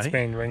 see where okay. it's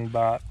been ring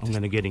barked. I'm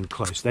going to get in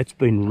close. That's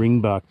been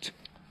ring-barked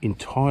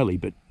entirely,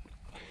 but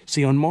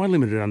see, on my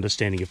limited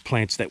understanding of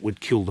plants, that would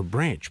kill the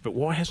branch. But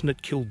why hasn't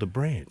it killed the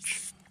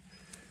branch?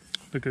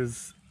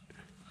 Because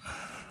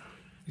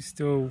you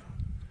still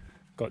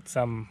got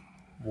some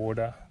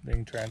water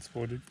being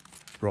transported,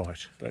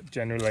 Right. but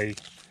generally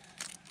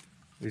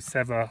we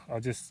sever. I'll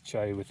just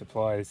show you with the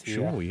pliers here.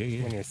 Sure,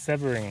 yeah. When you're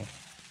severing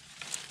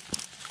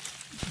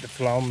the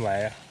phloem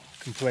layer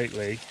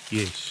completely,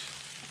 Yes.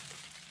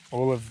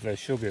 all of the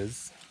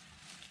sugars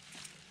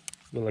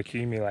will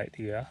accumulate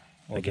here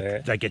or there.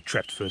 They get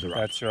trapped further up.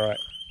 That's right.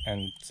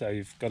 And so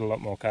you've got a lot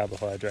more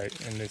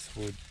carbohydrate in this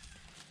wood.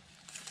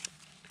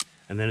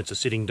 And then it's a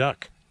sitting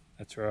duck.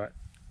 That's right.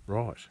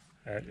 Right.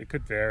 It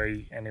could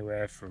vary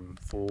anywhere from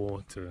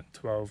 4 to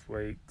 12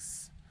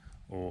 weeks,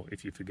 or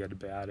if you forget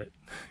about it,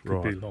 it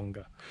could be Right.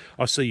 longer.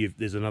 I see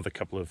there's another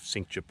couple of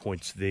cincture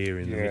points there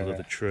in the middle of Yeah.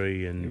 the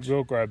tree, and It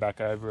will grow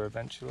back over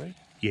eventually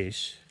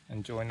yes.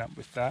 and join up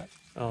with that.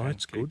 Oh, and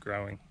that's keep good.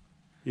 growing.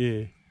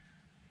 Yeah.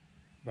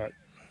 But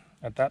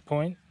at that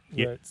point,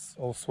 Yep. where it's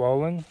all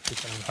swollen, you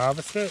can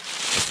harvest it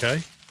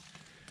Okay.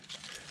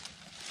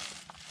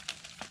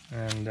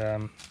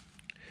 and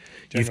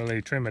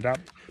generally trim it up.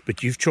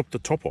 But you've chopped the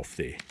top off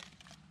there.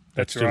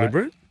 That's right.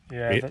 deliberate.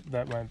 Yeah, Yep.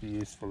 that won't be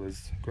useful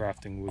as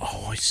grafting wood.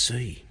 Oh, I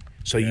see.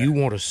 So Yeah. you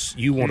want to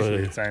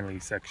Usually it's only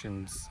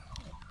sections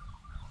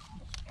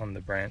on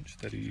the branch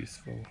that are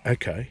useful.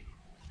 Okay.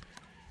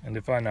 And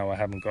if I know I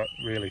haven't got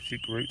really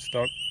thick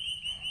rootstock,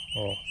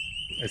 or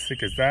as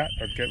thick as that,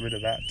 I'd get rid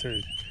of that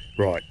too.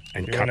 Right.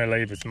 And You cut. want to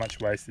leave as much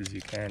waste as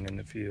you can in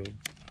the field.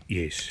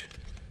 Yes.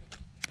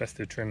 Best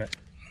to trim it.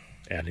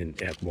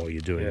 Out while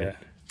you're doing Yeah. it.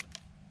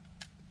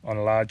 On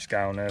a large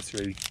scale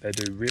nursery, they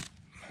do rip.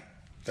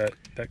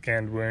 That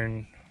can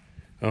wound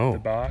the Oh,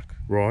 bark.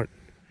 right.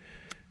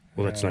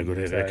 Well, that's no good.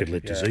 That So, could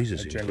let yeah,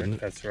 diseases a in, gen- couldn't it?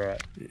 That's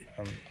right.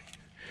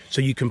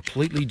 So you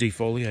completely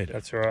defoliate it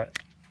That's right.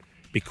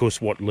 because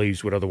what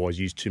leaves would otherwise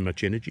use too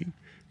much energy?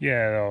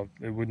 Yeah,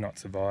 it would not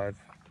survive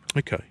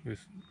Okay.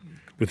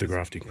 With the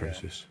grafting yeah.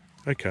 process.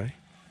 Okay.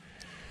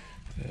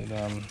 But,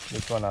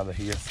 there's one other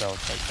here, so I'll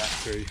take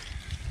that too.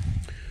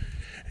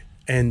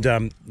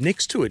 And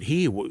next to it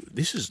here,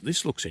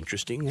 this looks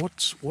interesting.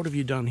 What have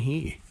you done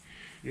here?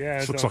 Yeah,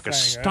 This as looks I like a was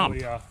saying stump.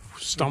 earlier,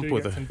 Stump we do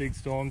with get a... some big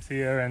storms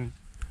here, and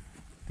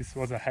this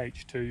was a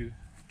H2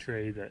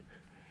 tree that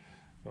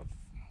got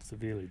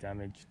severely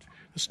damaged.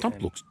 The stump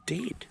and- looks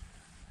dead.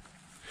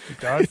 It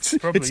does.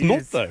 It's not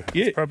though.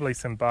 Yeah. There's probably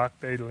some bark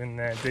beetle in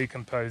there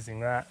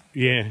decomposing that.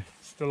 Yeah.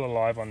 Still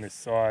alive on this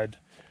side,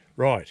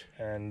 Right.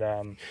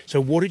 and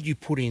So what did you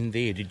put in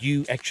there? Did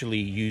you actually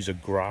use a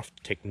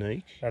graft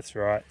technique? that's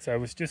right. So it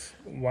was just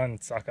one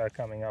sucker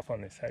coming up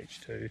on this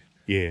H2,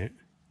 Yeah.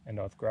 and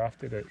I've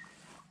grafted it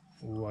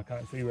Oh, I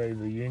can't see where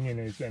the union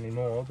is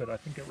anymore, but I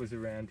think it was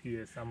around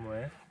here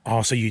somewhere.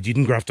 Oh, so you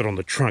didn't graft it on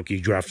the trunk,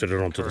 you grafted it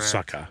onto the Correct.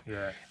 sucker.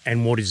 Yeah.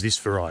 And what is this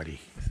variety?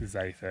 This is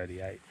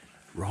A38.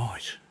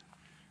 Right.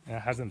 Now,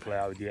 it hasn't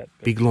flowered yet.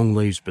 But Big long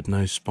leaves but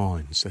no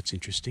spines. That's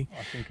interesting.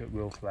 I think it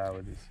will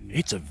flower this year.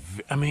 It's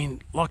I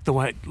mean, like the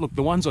way, look,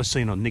 the ones I've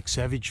seen on Nick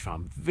Savage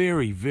Farm,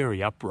 very,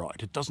 very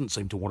upright. It doesn't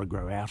seem to want to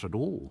grow out at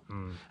all.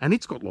 And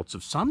it's got lots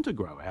of sun to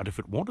grow out if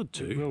it wanted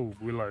to. It will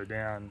willow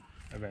down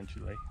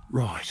eventually.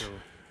 Right. So,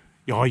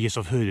 Oh, yes,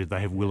 I've heard it. They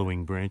have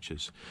willowing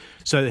branches.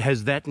 So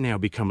has that now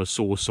become a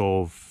source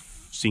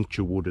of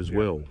cincture wood as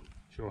well?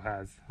 sure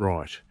has.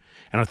 Right.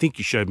 And I think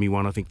you showed me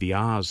one, I think the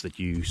R's that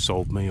you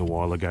sold me a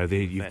while ago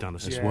there, you've done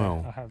it as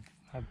well. I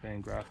have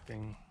been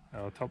grafting,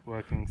 top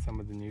working some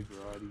of the new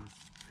varieties.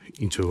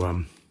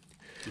 Into,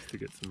 just to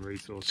get some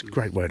resources. it's a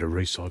great way to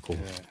recycle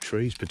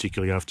trees,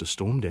 particularly after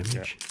storm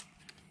damage.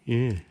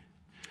 Yeah.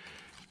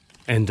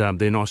 And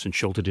they're nice and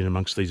sheltered in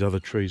amongst these other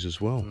trees as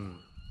well.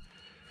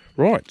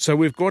 Right, so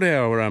we've got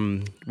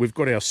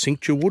our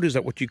cincture wood, is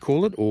that what you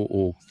call it?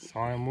 Or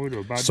Cyan wood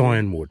or budwood?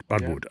 Cyan wood,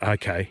 budwood,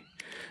 okay.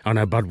 I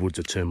know budwood's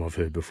a term I've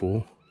heard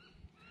before.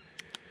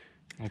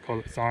 I call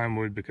it cyan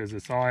wood because a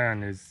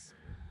cyan is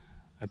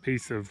a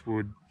piece of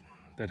wood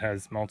that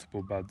has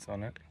multiple buds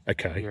on it.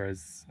 Okay.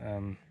 Whereas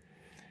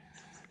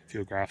if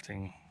you're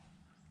grafting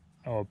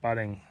or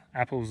budding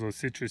apples or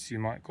citrus, you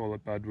might call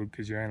it budwood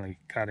because you're only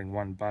cutting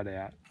one bud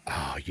out.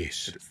 Ah,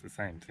 yes. But it's the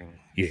same thing.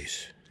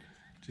 Yes.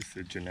 Just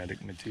the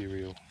genetic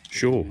material.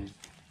 Sure.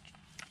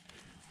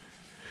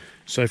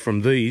 So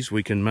from these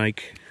we can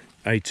make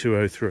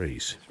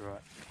A203s. That's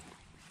right.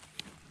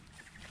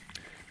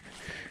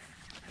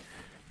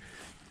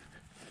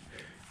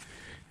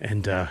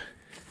 And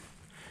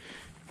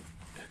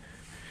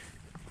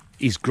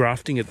is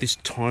grafting at this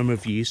time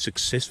of year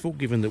successful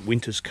given that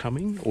winter's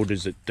coming, or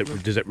does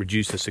that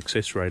reduce the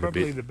success rate a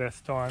Probably bit? the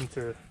best time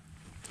to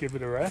give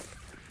it a rest.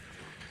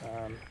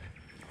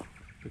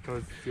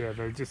 Because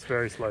they're just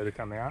very slow to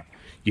come out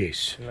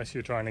Yes. unless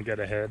you're trying to get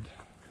ahead.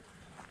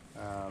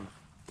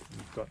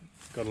 You've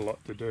got a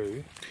lot to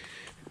do.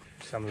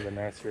 Some of the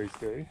nurseries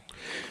do.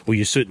 Well,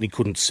 you certainly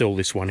couldn't sell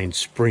this one in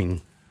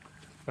spring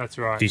That's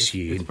right. this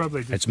year. It's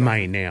probably just it's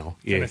May now. going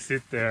Yeah. to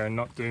sit there and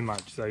not do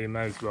much, so you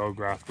may as well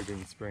graft it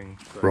in spring.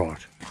 So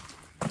Right.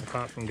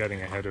 apart from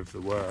getting ahead of the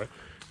work,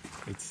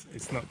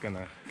 it's not going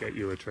to get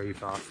you a tree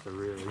faster,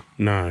 really.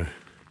 No.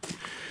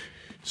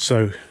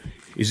 So,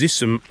 is this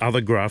some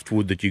other graft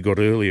wood that you got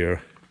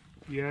earlier?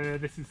 Yeah,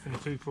 this is some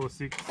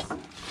 246.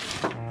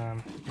 You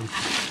can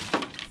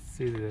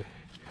see the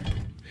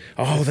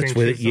Oh, that's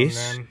where it, cinctures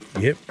yes.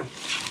 on Yep.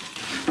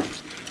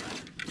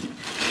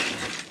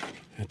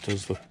 That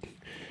does look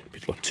a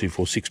bit like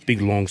 246.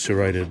 Big long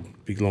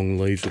serrated, big long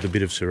leaves with a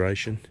bit of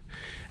serration.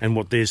 And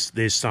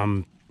there's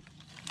some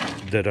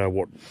that are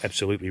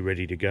absolutely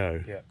ready to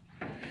go. Yeah.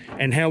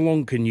 And how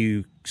long can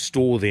you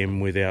store them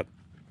without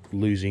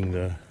losing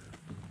the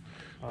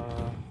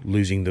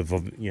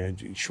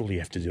surely you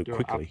have to do it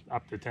quickly.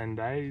 Up to 10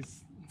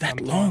 days. That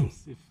long?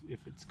 If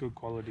it's good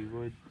quality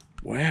wood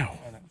Wow.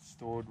 and it's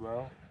stored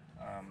well,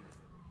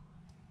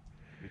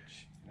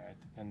 which,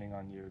 depending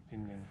on your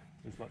opinion,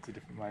 there's lots of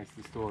different ways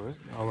to store it.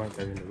 I won't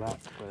go into that.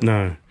 But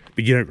No,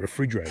 but you don't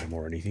refrigerate them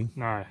or anything.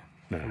 No,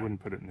 No. I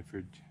wouldn't put it in the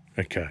fridge.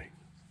 Okay.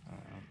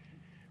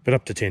 But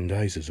up to 10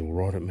 days is all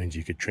right. It means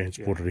you could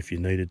transport it if you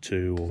needed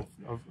to.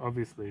 Or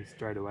Obviously,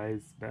 straight away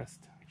is best.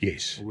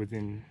 yes. Or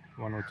within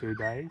 1 or 2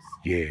 days.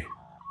 Yeah.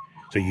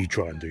 So you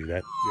try and do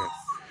that. Yes.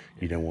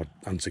 You don't want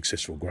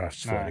unsuccessful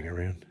grafts floating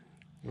around.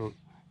 Well,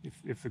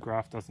 if the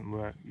graft doesn't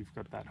work, you've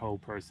got that whole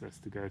process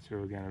to go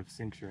through again of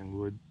cincturing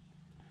wood.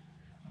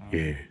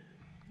 Yeah.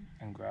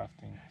 And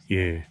grafting.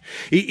 Yeah.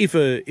 If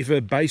a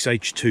base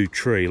H2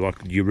 tree, like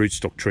your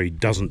rootstock tree,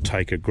 doesn't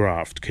take a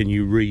graft, can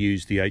you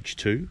reuse the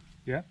H2?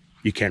 Yeah.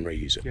 You can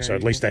reuse it. Yeah, So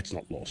at you least can. that's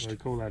not lost. We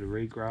call that a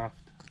regraft.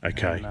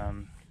 Okay.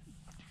 And,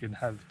 you can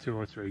have 2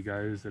 or 3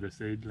 goes at a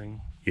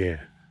seedling,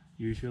 Yeah.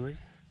 usually.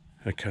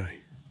 Okay.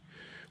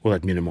 Well,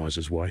 that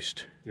minimises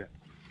waste. Yeah.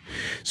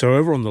 So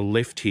over on the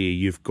left here,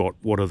 you've got,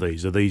 what are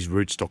these? Are these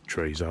rootstock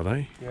trees, are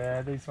they?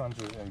 Yeah, these ones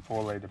are in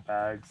 4-litre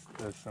bags.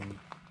 There's some,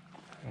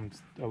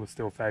 I was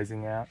still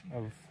phasing out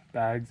of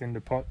bags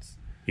into pots.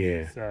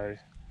 Yeah. So,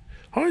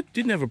 I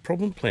didn't have a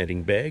problem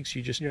planting bags.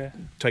 You just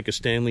take a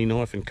Stanley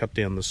knife and cut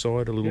down the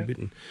side a little bit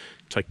and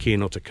take care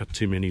not to cut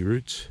too many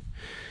roots.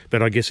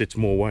 But I guess it's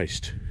more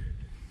waste,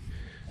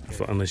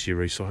 unless you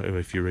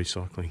if you're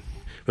recycling.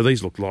 But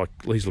these look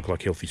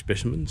like healthy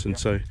specimens, and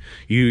so are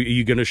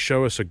you going to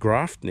show us a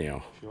graft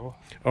now? Sure.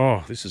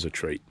 Oh, this is a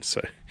treat.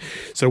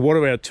 So what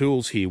are our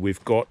tools here?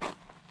 We've got.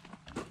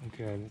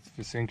 Okay, that's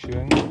for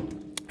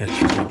cincturing. That's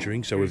for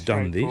cincturing. So we've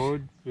done this.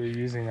 We're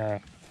using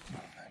a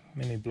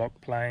mini block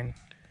plane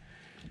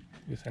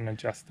with an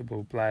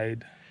adjustable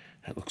blade.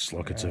 That looks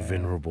like it's a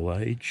venerable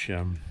age.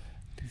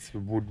 It's a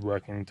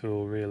woodworking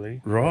tool,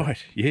 really.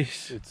 Right.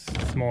 Yes. It's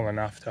small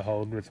enough to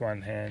hold with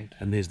one hand.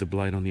 And there's the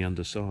blade on the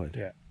underside.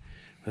 Yeah.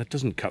 That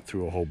doesn't cut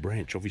through a whole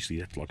branch. Obviously,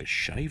 that's like a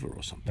shaver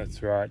or something.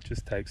 That's right.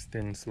 Just takes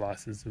thin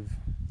slices of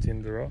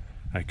timber off.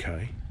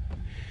 Okay.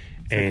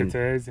 And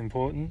Secateurs is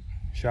important,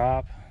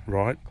 sharp,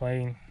 right.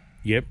 clean.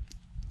 Yep.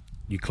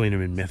 You clean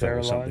them in metho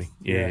or something.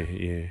 Sterilised, Yeah,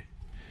 yeah. yeah.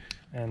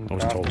 And I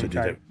was told to do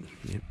grafting that.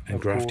 tape, Yep. And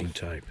of grafting course.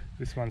 tape.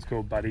 This one's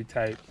called buddy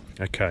tape.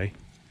 Okay.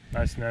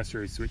 Most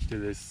nurseries switched to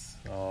this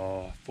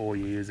 4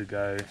 years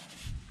ago.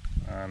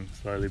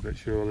 Slowly but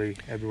surely,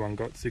 everyone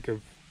got sick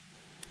of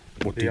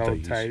What the did they old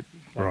use? tape,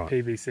 like Right.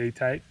 PVC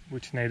tape,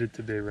 which needed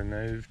to be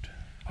removed.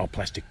 Oh,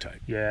 plastic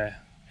tape. Yeah.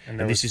 And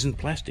there this was- isn't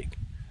plastic.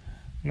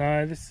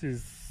 No, this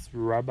is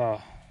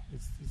rubber.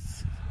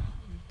 It's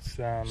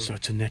So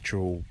it's a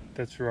natural...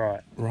 that's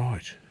right.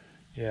 Right.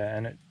 Yeah,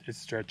 and it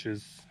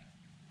stretches.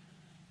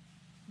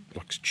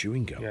 Like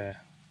chewing gum. Yeah.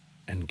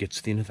 And gets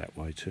thinner that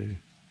way too.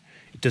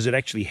 Does it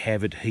actually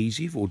have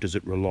adhesive, or does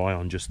it rely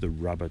on just the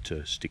rubber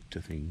to stick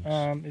to things?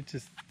 It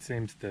just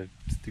seems to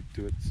stick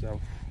to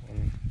itself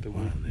on the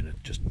Well, wood. and then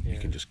it just you Yeah.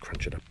 can just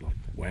crunch it up like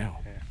wow,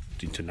 Yeah.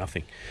 into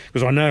nothing.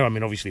 Because I know, I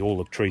mean, obviously all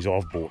the trees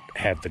I've bought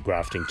have the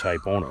grafting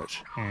tape on it,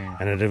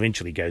 and it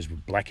eventually goes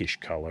blackish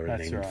colour and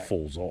That's then right.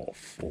 falls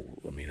off. Or,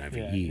 I mean, over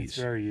Yeah, it's years.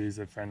 very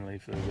user friendly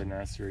for the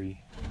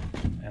nursery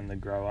and the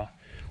grower.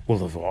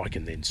 Well, if I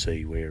can then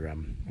see where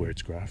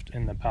it's grafted.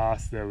 In the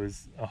past, there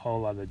was a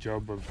whole other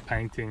job of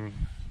painting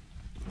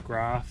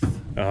grafts.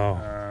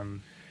 Oh,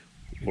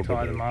 You What tie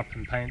about them the- up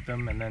and paint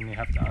them, and then you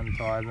have to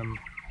untie them.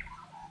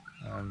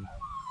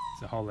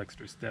 It's a whole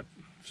extra step.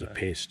 it's a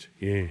pest.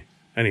 Yeah.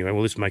 Anyway,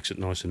 well, this makes it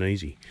nice and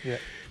easy. Yeah.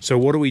 So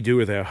what do we do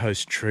with our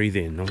host tree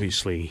then?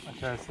 Obviously,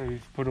 Okay, so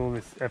you've put all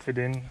this effort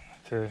in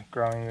to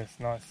growing this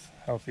nice,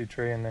 healthy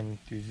tree, and then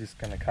you're just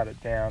going to cut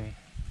it down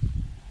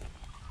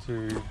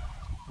to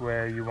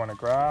where you want to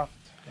graft.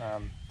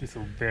 This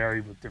will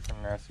vary with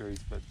different nurseries,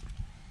 but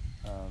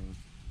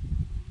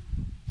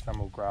some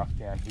will graft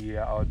down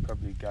here. I would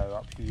probably go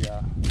up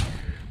here.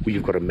 well,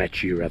 you've got to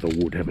match your other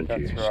wood, haven't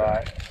you? That's So-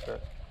 right.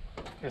 But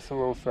this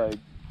will also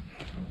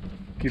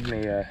give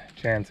me a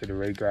chance at a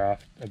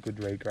regraft, a good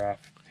regraft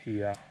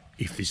here.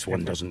 if this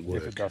one doesn't work.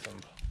 If it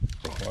doesn't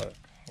work.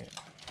 Yeah.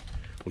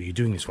 Well, you're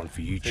doing this one for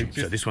YouTube,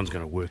 so just- this one's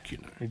going to work, you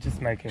know. You're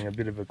just making a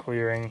bit of a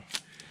clearing.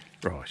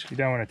 Right. You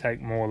don't want to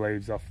take more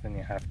leaves off than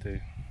you have to.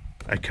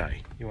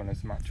 Okay. You want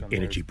as much on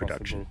Energy there as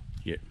production. possible.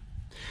 Yep.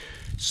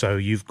 So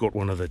you've got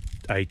one of the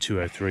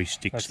A203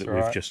 sticks That's that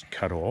right. we've just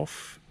cut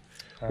off.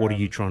 What are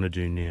you Um, trying to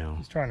do now?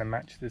 Just trying to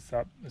match this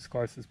up as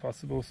close as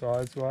possible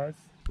size-wise.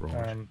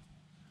 Right.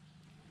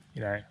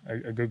 You know,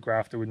 a good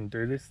grafter wouldn't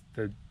do this.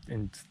 They'd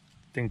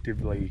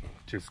instinctively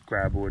just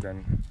grab wood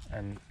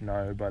and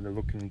know by the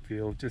look and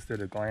feel, just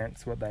at a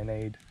glance, what they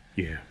need.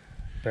 Yeah.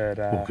 But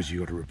Well, because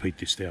you've got to repeat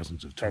this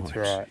thousands of times.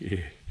 That's right.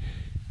 Yeah.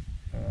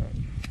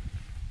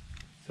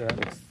 so that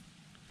looks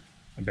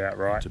about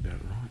right. That's about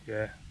right.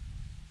 Yeah.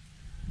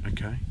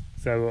 Okay.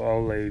 So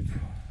I'll leave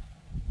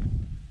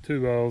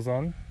 2 wells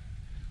on.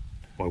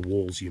 By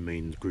walls, you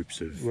mean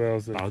groups of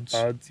Wells of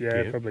buds? yeah,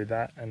 Yep. probably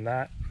that and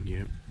that.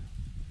 Yeah.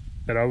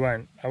 But I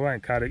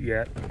won't cut it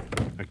yet.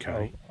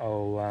 Okay.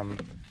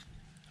 I'll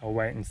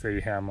wait and see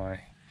how my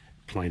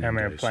Planing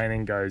goes.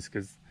 planing goes,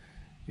 because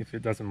if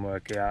it doesn't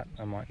work out,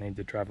 I might need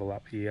to travel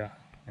up here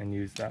and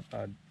use that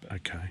bud.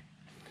 Okay.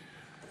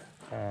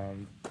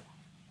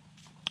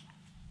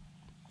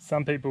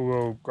 Some people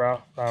will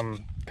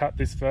cut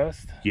this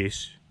first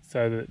Yes.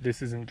 so that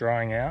this isn't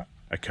drying out.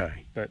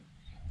 Okay. But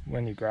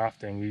when you're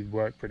grafting, you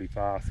work pretty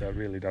fast, so it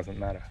really doesn't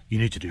matter. You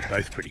need to do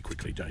both pretty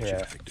quickly, don't you, Yeah.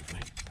 effectively?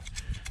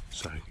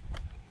 So,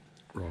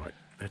 right,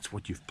 that's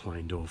what you've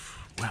planed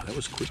off. Wow, that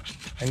was quick.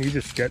 And you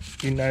just get,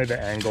 the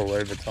angle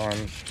over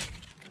time.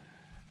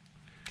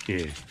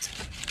 Yeah.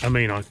 I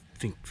mean, I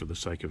think for the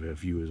sake of our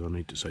viewers, I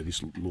need to say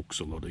this looks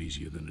a lot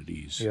easier than it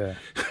is. Yeah.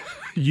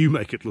 You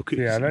make it look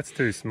easy. Yeah, that's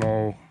too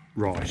small.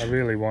 Right. I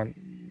really want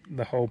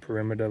the whole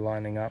perimeter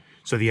lining up.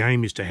 So the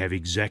aim is to have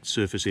exact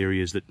surface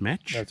areas that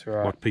match? That's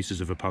right. Like pieces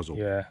of a puzzle?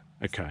 Yeah.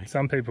 Okay.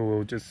 Some people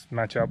will just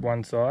match up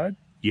one side.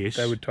 Yes.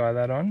 They would tie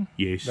that on.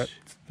 Yes.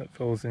 That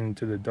falls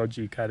into the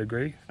dodgy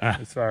category,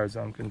 as far as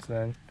I'm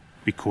concerned.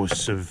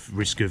 Because of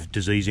risk of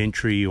disease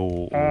entry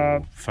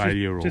or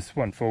failure? Just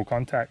want full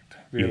contact,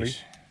 really.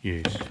 Yes.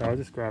 Yes. So I'll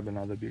just grab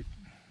another bit.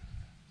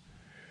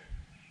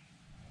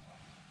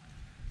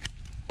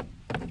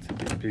 It's a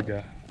bit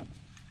bigger.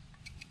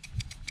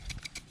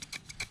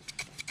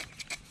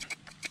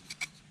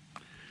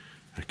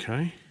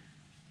 Okay.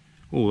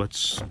 Oh,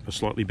 that's a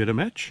slightly better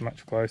match.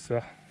 Much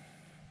closer.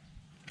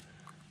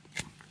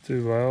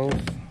 2 wells.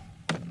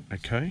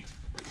 Okay.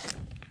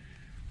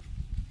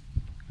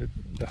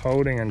 The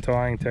holding and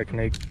tying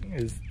technique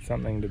is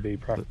something to be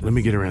practiced. Let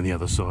me get around the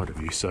other side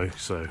of you so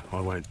I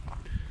won't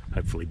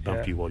hopefully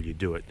bump you while you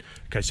do it.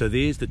 Okay, so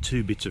there's the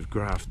 2 bits of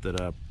graft that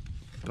are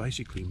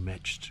basically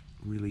matched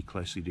really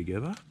closely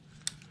together.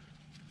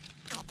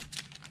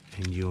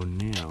 And you're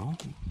now...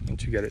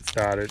 Once you get it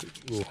started,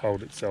 it will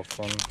hold itself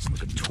on. It's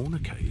like a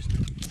tourniquet, isn't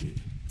it? Yeah.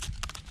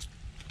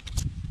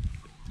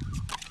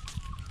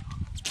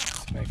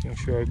 Just making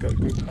sure I've got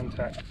good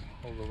contact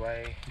all the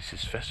way. This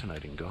is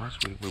fascinating, guys.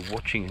 We're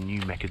watching a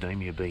new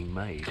macadamia being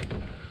made.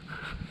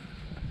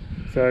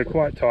 So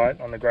quite tight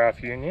on the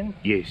graft union,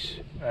 Yes.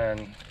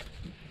 and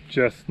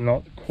just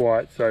not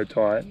quite so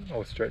tight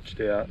or stretched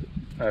out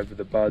over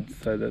the buds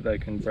so that they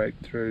can break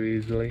through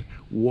easily.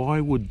 Why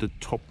would the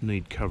top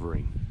need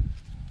covering?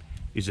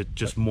 Is it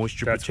just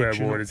moisture protection? That's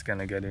where water's going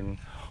to get in.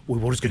 Well,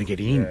 water's going to get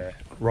in? Yeah.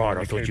 Right,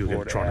 Yeah, I thought you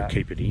were trying to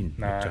keep it in.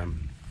 No. But,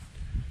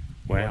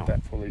 Want wow.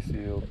 that fully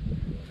sealed.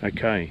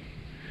 Okay.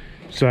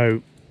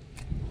 So,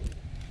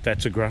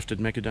 that's a grafted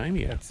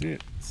macadamia. That's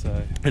it.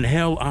 So, And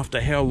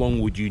after how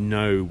long would you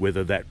know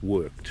whether that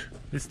worked?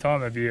 this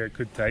time of year it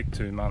could take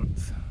 2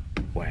 months.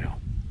 Wow.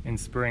 In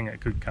spring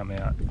it could come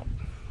out,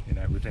 you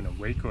know, within a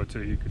week or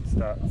two. You could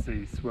start to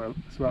see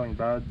swelling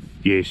buds,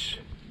 Yes.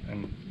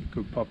 and it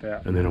could pop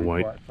out And then really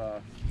away. quite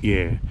fast.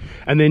 Yeah.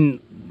 And then,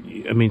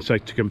 I mean, so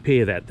to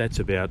compare that, that's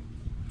about,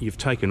 you've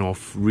taken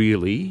off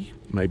really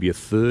maybe a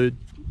third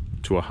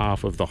to a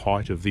half of the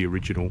height of the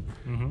original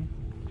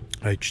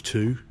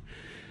H2.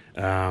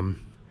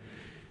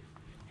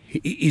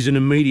 Is an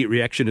immediate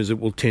reaction as it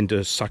will tend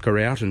to sucker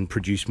out and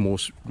produce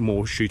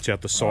more shoots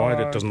out the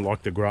side? It doesn't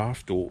like the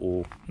graft,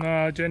 or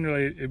No,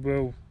 generally it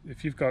will.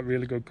 If you've got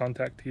really good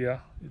contact here,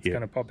 it's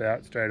going to pop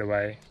out straight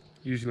away.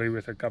 Usually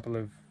with a couple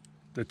of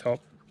the top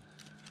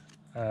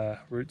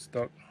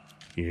rootstock.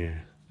 yeah,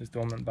 There's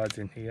dormant buds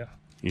in here.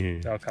 yeah.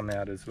 They'll come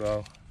out as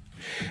well.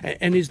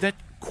 And is that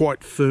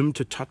quite firm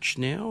to touch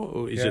now,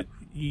 or is it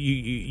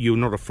you're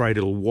not afraid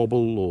it'll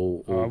wobble,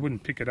 or I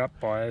wouldn't pick it up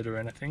by it or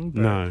anything,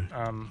 but No.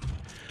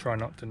 try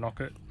not to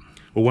knock it.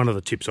 Well, one of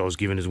the tips I was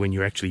given is when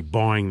you're actually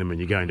buying them and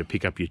you're going to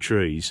pick up your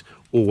trees,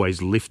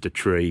 always lift a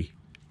tree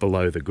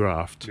below the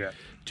graft,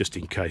 just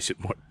in case it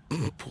might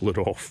pull it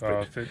off.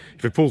 So But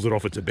if it pulls it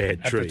off, it's a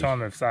bad tree. at the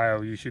time of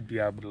sale, you should be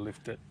able to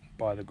lift it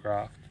by the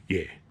graft.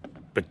 Yeah,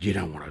 but you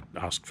don't want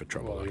to ask for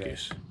trouble, Well, I yeah.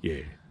 guess.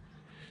 Yeah.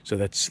 So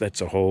that's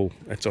a whole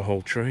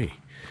tree.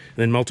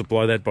 Then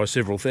multiply that by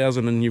several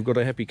thousand, and you've got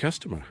a happy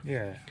customer.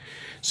 Yeah.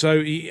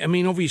 So I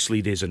mean, obviously,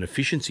 there's an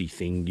efficiency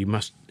thing. You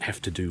must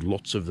have to do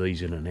lots of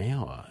these in an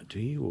hour, do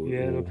you?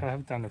 Yeah, look, I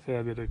have done a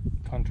fair bit of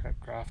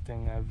contract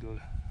grafting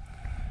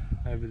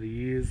over the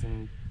years,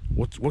 and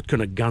What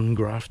can a gun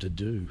grafter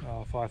do?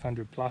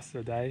 500 plus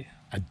a day.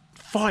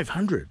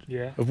 500.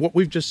 Yeah. Of what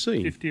we've just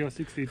seen. 50 or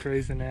 60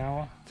 trees an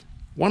hour.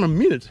 One a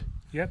minute.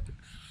 Yep.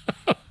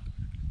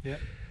 Yep.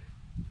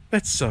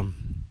 That's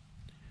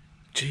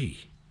gee,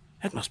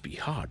 that must be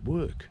hard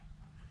work.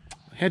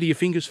 How do your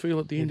fingers feel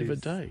at the end of a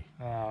day?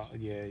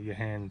 Yeah, your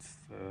hands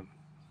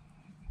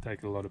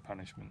take a lot of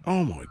punishment.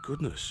 Oh my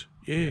goodness.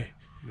 Yeah.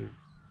 Yeah.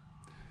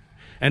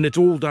 And it's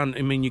all done.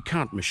 I mean, you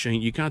can't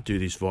do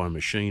this via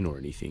machine or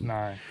anything.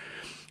 No.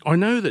 I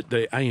know that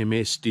the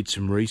AMS did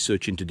some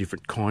research into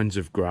different kinds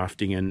of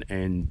grafting,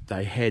 and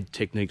they had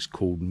techniques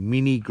called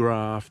mini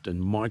graft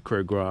and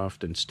micro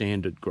graft and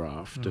standard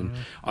graft. And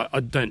I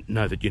don't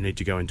know that you need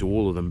to go into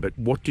all of them, but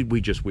what did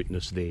we just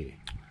witness there?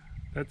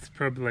 That's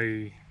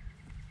probably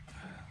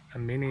a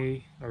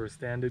mini or a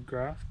standard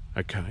graft.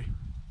 Okay.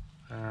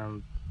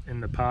 In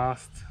the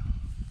past,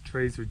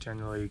 trees were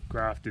generally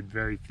grafted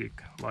very thick,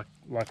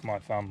 like my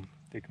thumb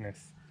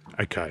thickness.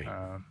 Okay.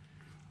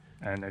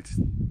 And it's,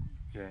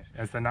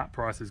 as the nut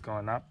price has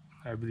gone up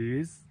over the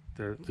years,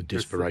 the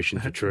desperation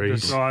for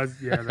trees. The size,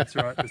 that's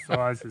right. The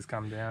size has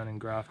come down in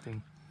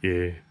grafting.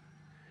 Yeah.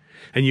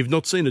 And you've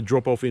not seen a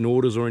drop off in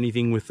orders or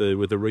anything with the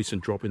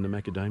recent drop in the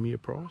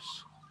macadamia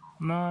price?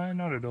 No,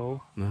 not at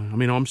all. No. I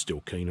mean, I'm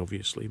still keen,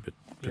 obviously, but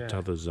Yeah.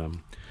 others,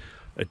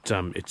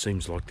 it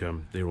seems like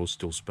they're all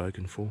still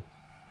spoken for,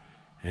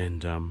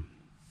 and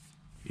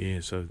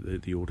so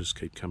the orders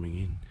keep coming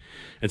in,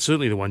 and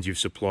certainly the ones you've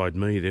supplied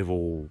me, they've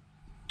all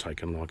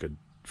taken like a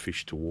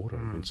fish to water.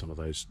 I mean, some of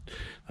those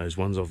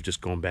ones, I've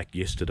just gone back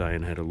yesterday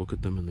and had a look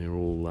at them, and they're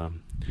all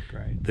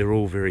Great. they're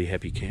all very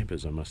happy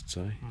campers, I must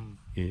say.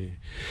 Yeah.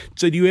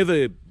 So do you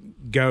ever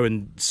go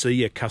and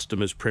see a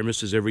customer's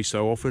premises every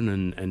so often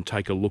and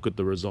take a look at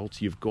the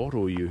results you've got,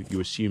 or you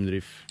assume that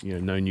if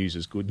no news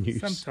is good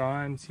news?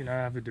 Sometimes, I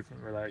have a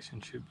different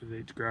relationship with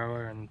each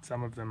grower, and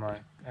some of them I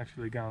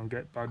actually go and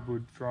get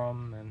budwood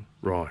from, and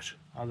Right.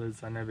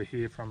 others I never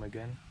hear from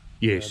again.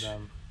 Yes. But,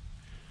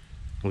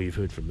 Well, you've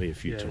heard from me a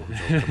few Yeah.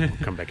 times. I'll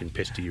come back and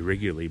pester you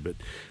regularly, but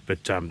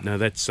no,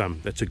 that's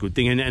a good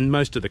thing. And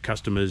most of the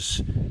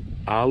customers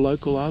are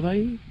local, are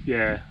they?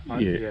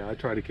 I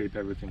try to keep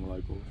everything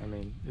local. I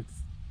mean,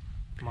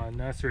 my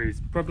nursery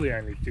probably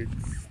only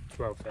fits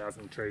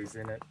 12,000 trees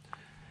in it.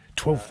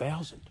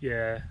 12,000.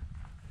 Yeah,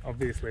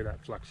 obviously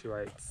that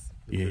fluctuates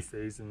with Yeah. the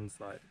seasons.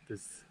 Like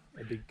there's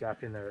a big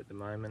gap in there at the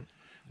moment,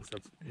 so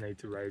I need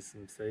to raise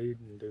some seed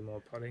and do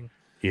more potting.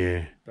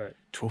 Yeah. But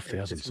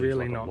 12,000 it's seems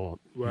really like not. a lot.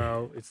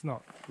 Well, it's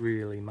not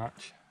really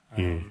much.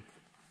 Yeah.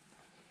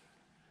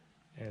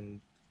 And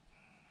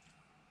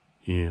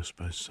Yeah, I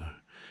suppose so.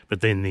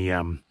 But then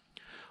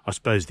I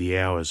suppose the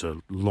hours are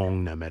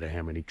long, no matter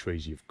how many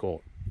trees you've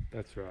got.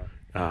 that's right.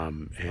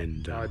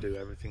 And I do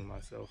everything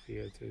myself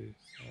here too.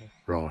 So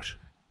right.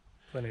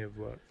 plenty of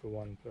work for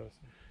one person.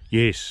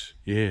 Yes.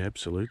 Yeah.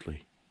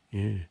 Absolutely.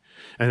 Yeah.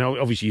 And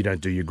obviously you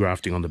don't do your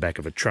grafting on the back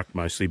of a truck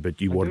mostly,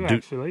 but you I want do to do.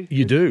 actually.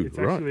 You do, It's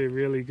right? actually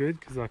really good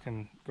because I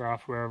can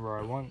graft wherever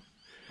I want,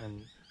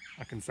 and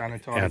I can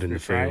sanitize Out in the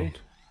tray. field.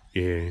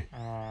 Yeah.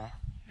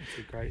 It's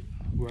a great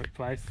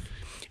workplace.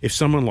 If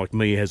someone like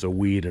me has a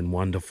weird and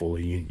wonderful,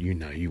 you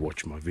know, you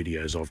watch my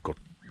videos,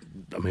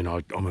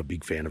 I'm a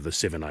big fan of the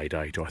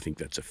 788. I think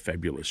that's a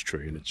fabulous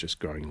tree and it's just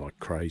growing like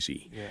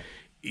crazy. Yeah.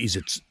 Is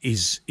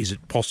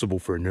it possible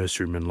for a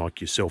nurseryman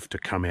like yourself to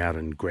come out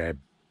and grab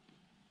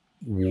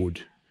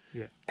wood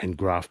and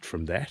graft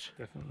from that?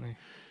 Definitely.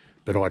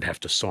 But I'd have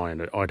to sign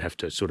it. I'd have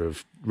to sort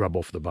of rub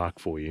off the bark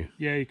for you.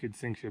 Yeah, you could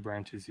sink your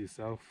branches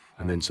yourself.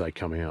 And then say,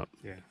 come out.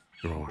 Yeah.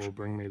 Right. Or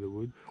bring me the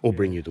wood. Or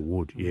bring you the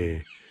wood, yeah.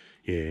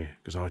 Yeah,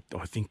 because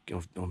I think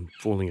I'm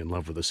falling in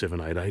love with the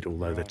 788,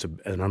 although that's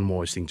an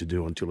unwise thing to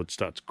do until it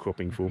starts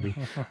cropping for me.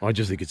 I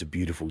just think it's a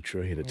beautiful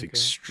tree and it's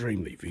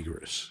extremely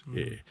vigorous.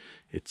 Yeah,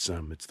 it's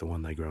the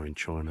one they grow in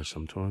China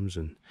sometimes,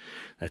 and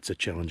that's a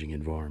challenging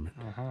environment.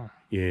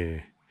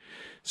 Yeah.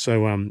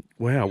 So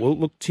wow. Well,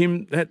 look,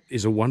 Tim, that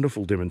is a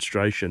wonderful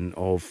demonstration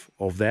of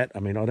that. I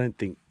mean, I don't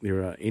think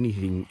there are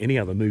any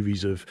other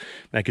movies of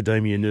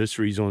macadamia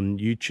nurseries on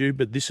YouTube,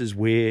 but this is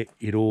where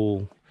it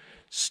all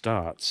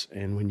starts.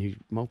 And when you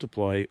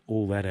multiply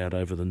all that out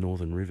over the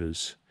northern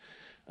rivers,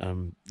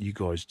 you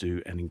guys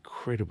do an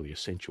incredibly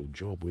essential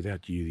job.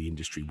 Without you, the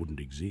industry wouldn't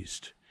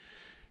exist.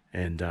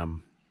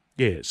 And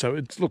yeah, so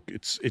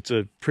it's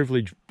a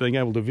privilege being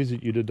able to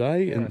visit you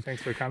today. Yeah, and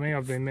thanks for coming.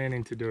 I've been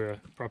meaning to do a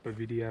proper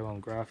video on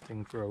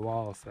grafting for a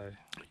while, so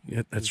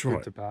yeah, that's it's right.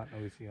 good to partner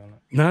with you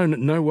on it.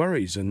 No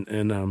worries, and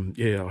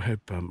yeah, I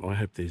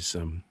hope there's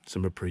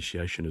some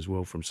appreciation as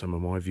well from some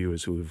of my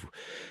viewers who have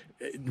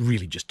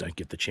really just don't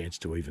get the chance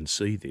to even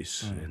see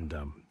this, and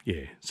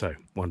yeah, so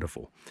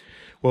wonderful.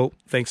 Well,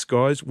 thanks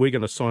guys. We're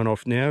going to sign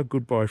off now.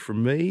 Goodbye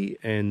from me,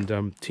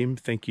 and Tim,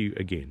 thank you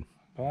again.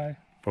 Bye.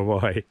 Bye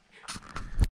bye.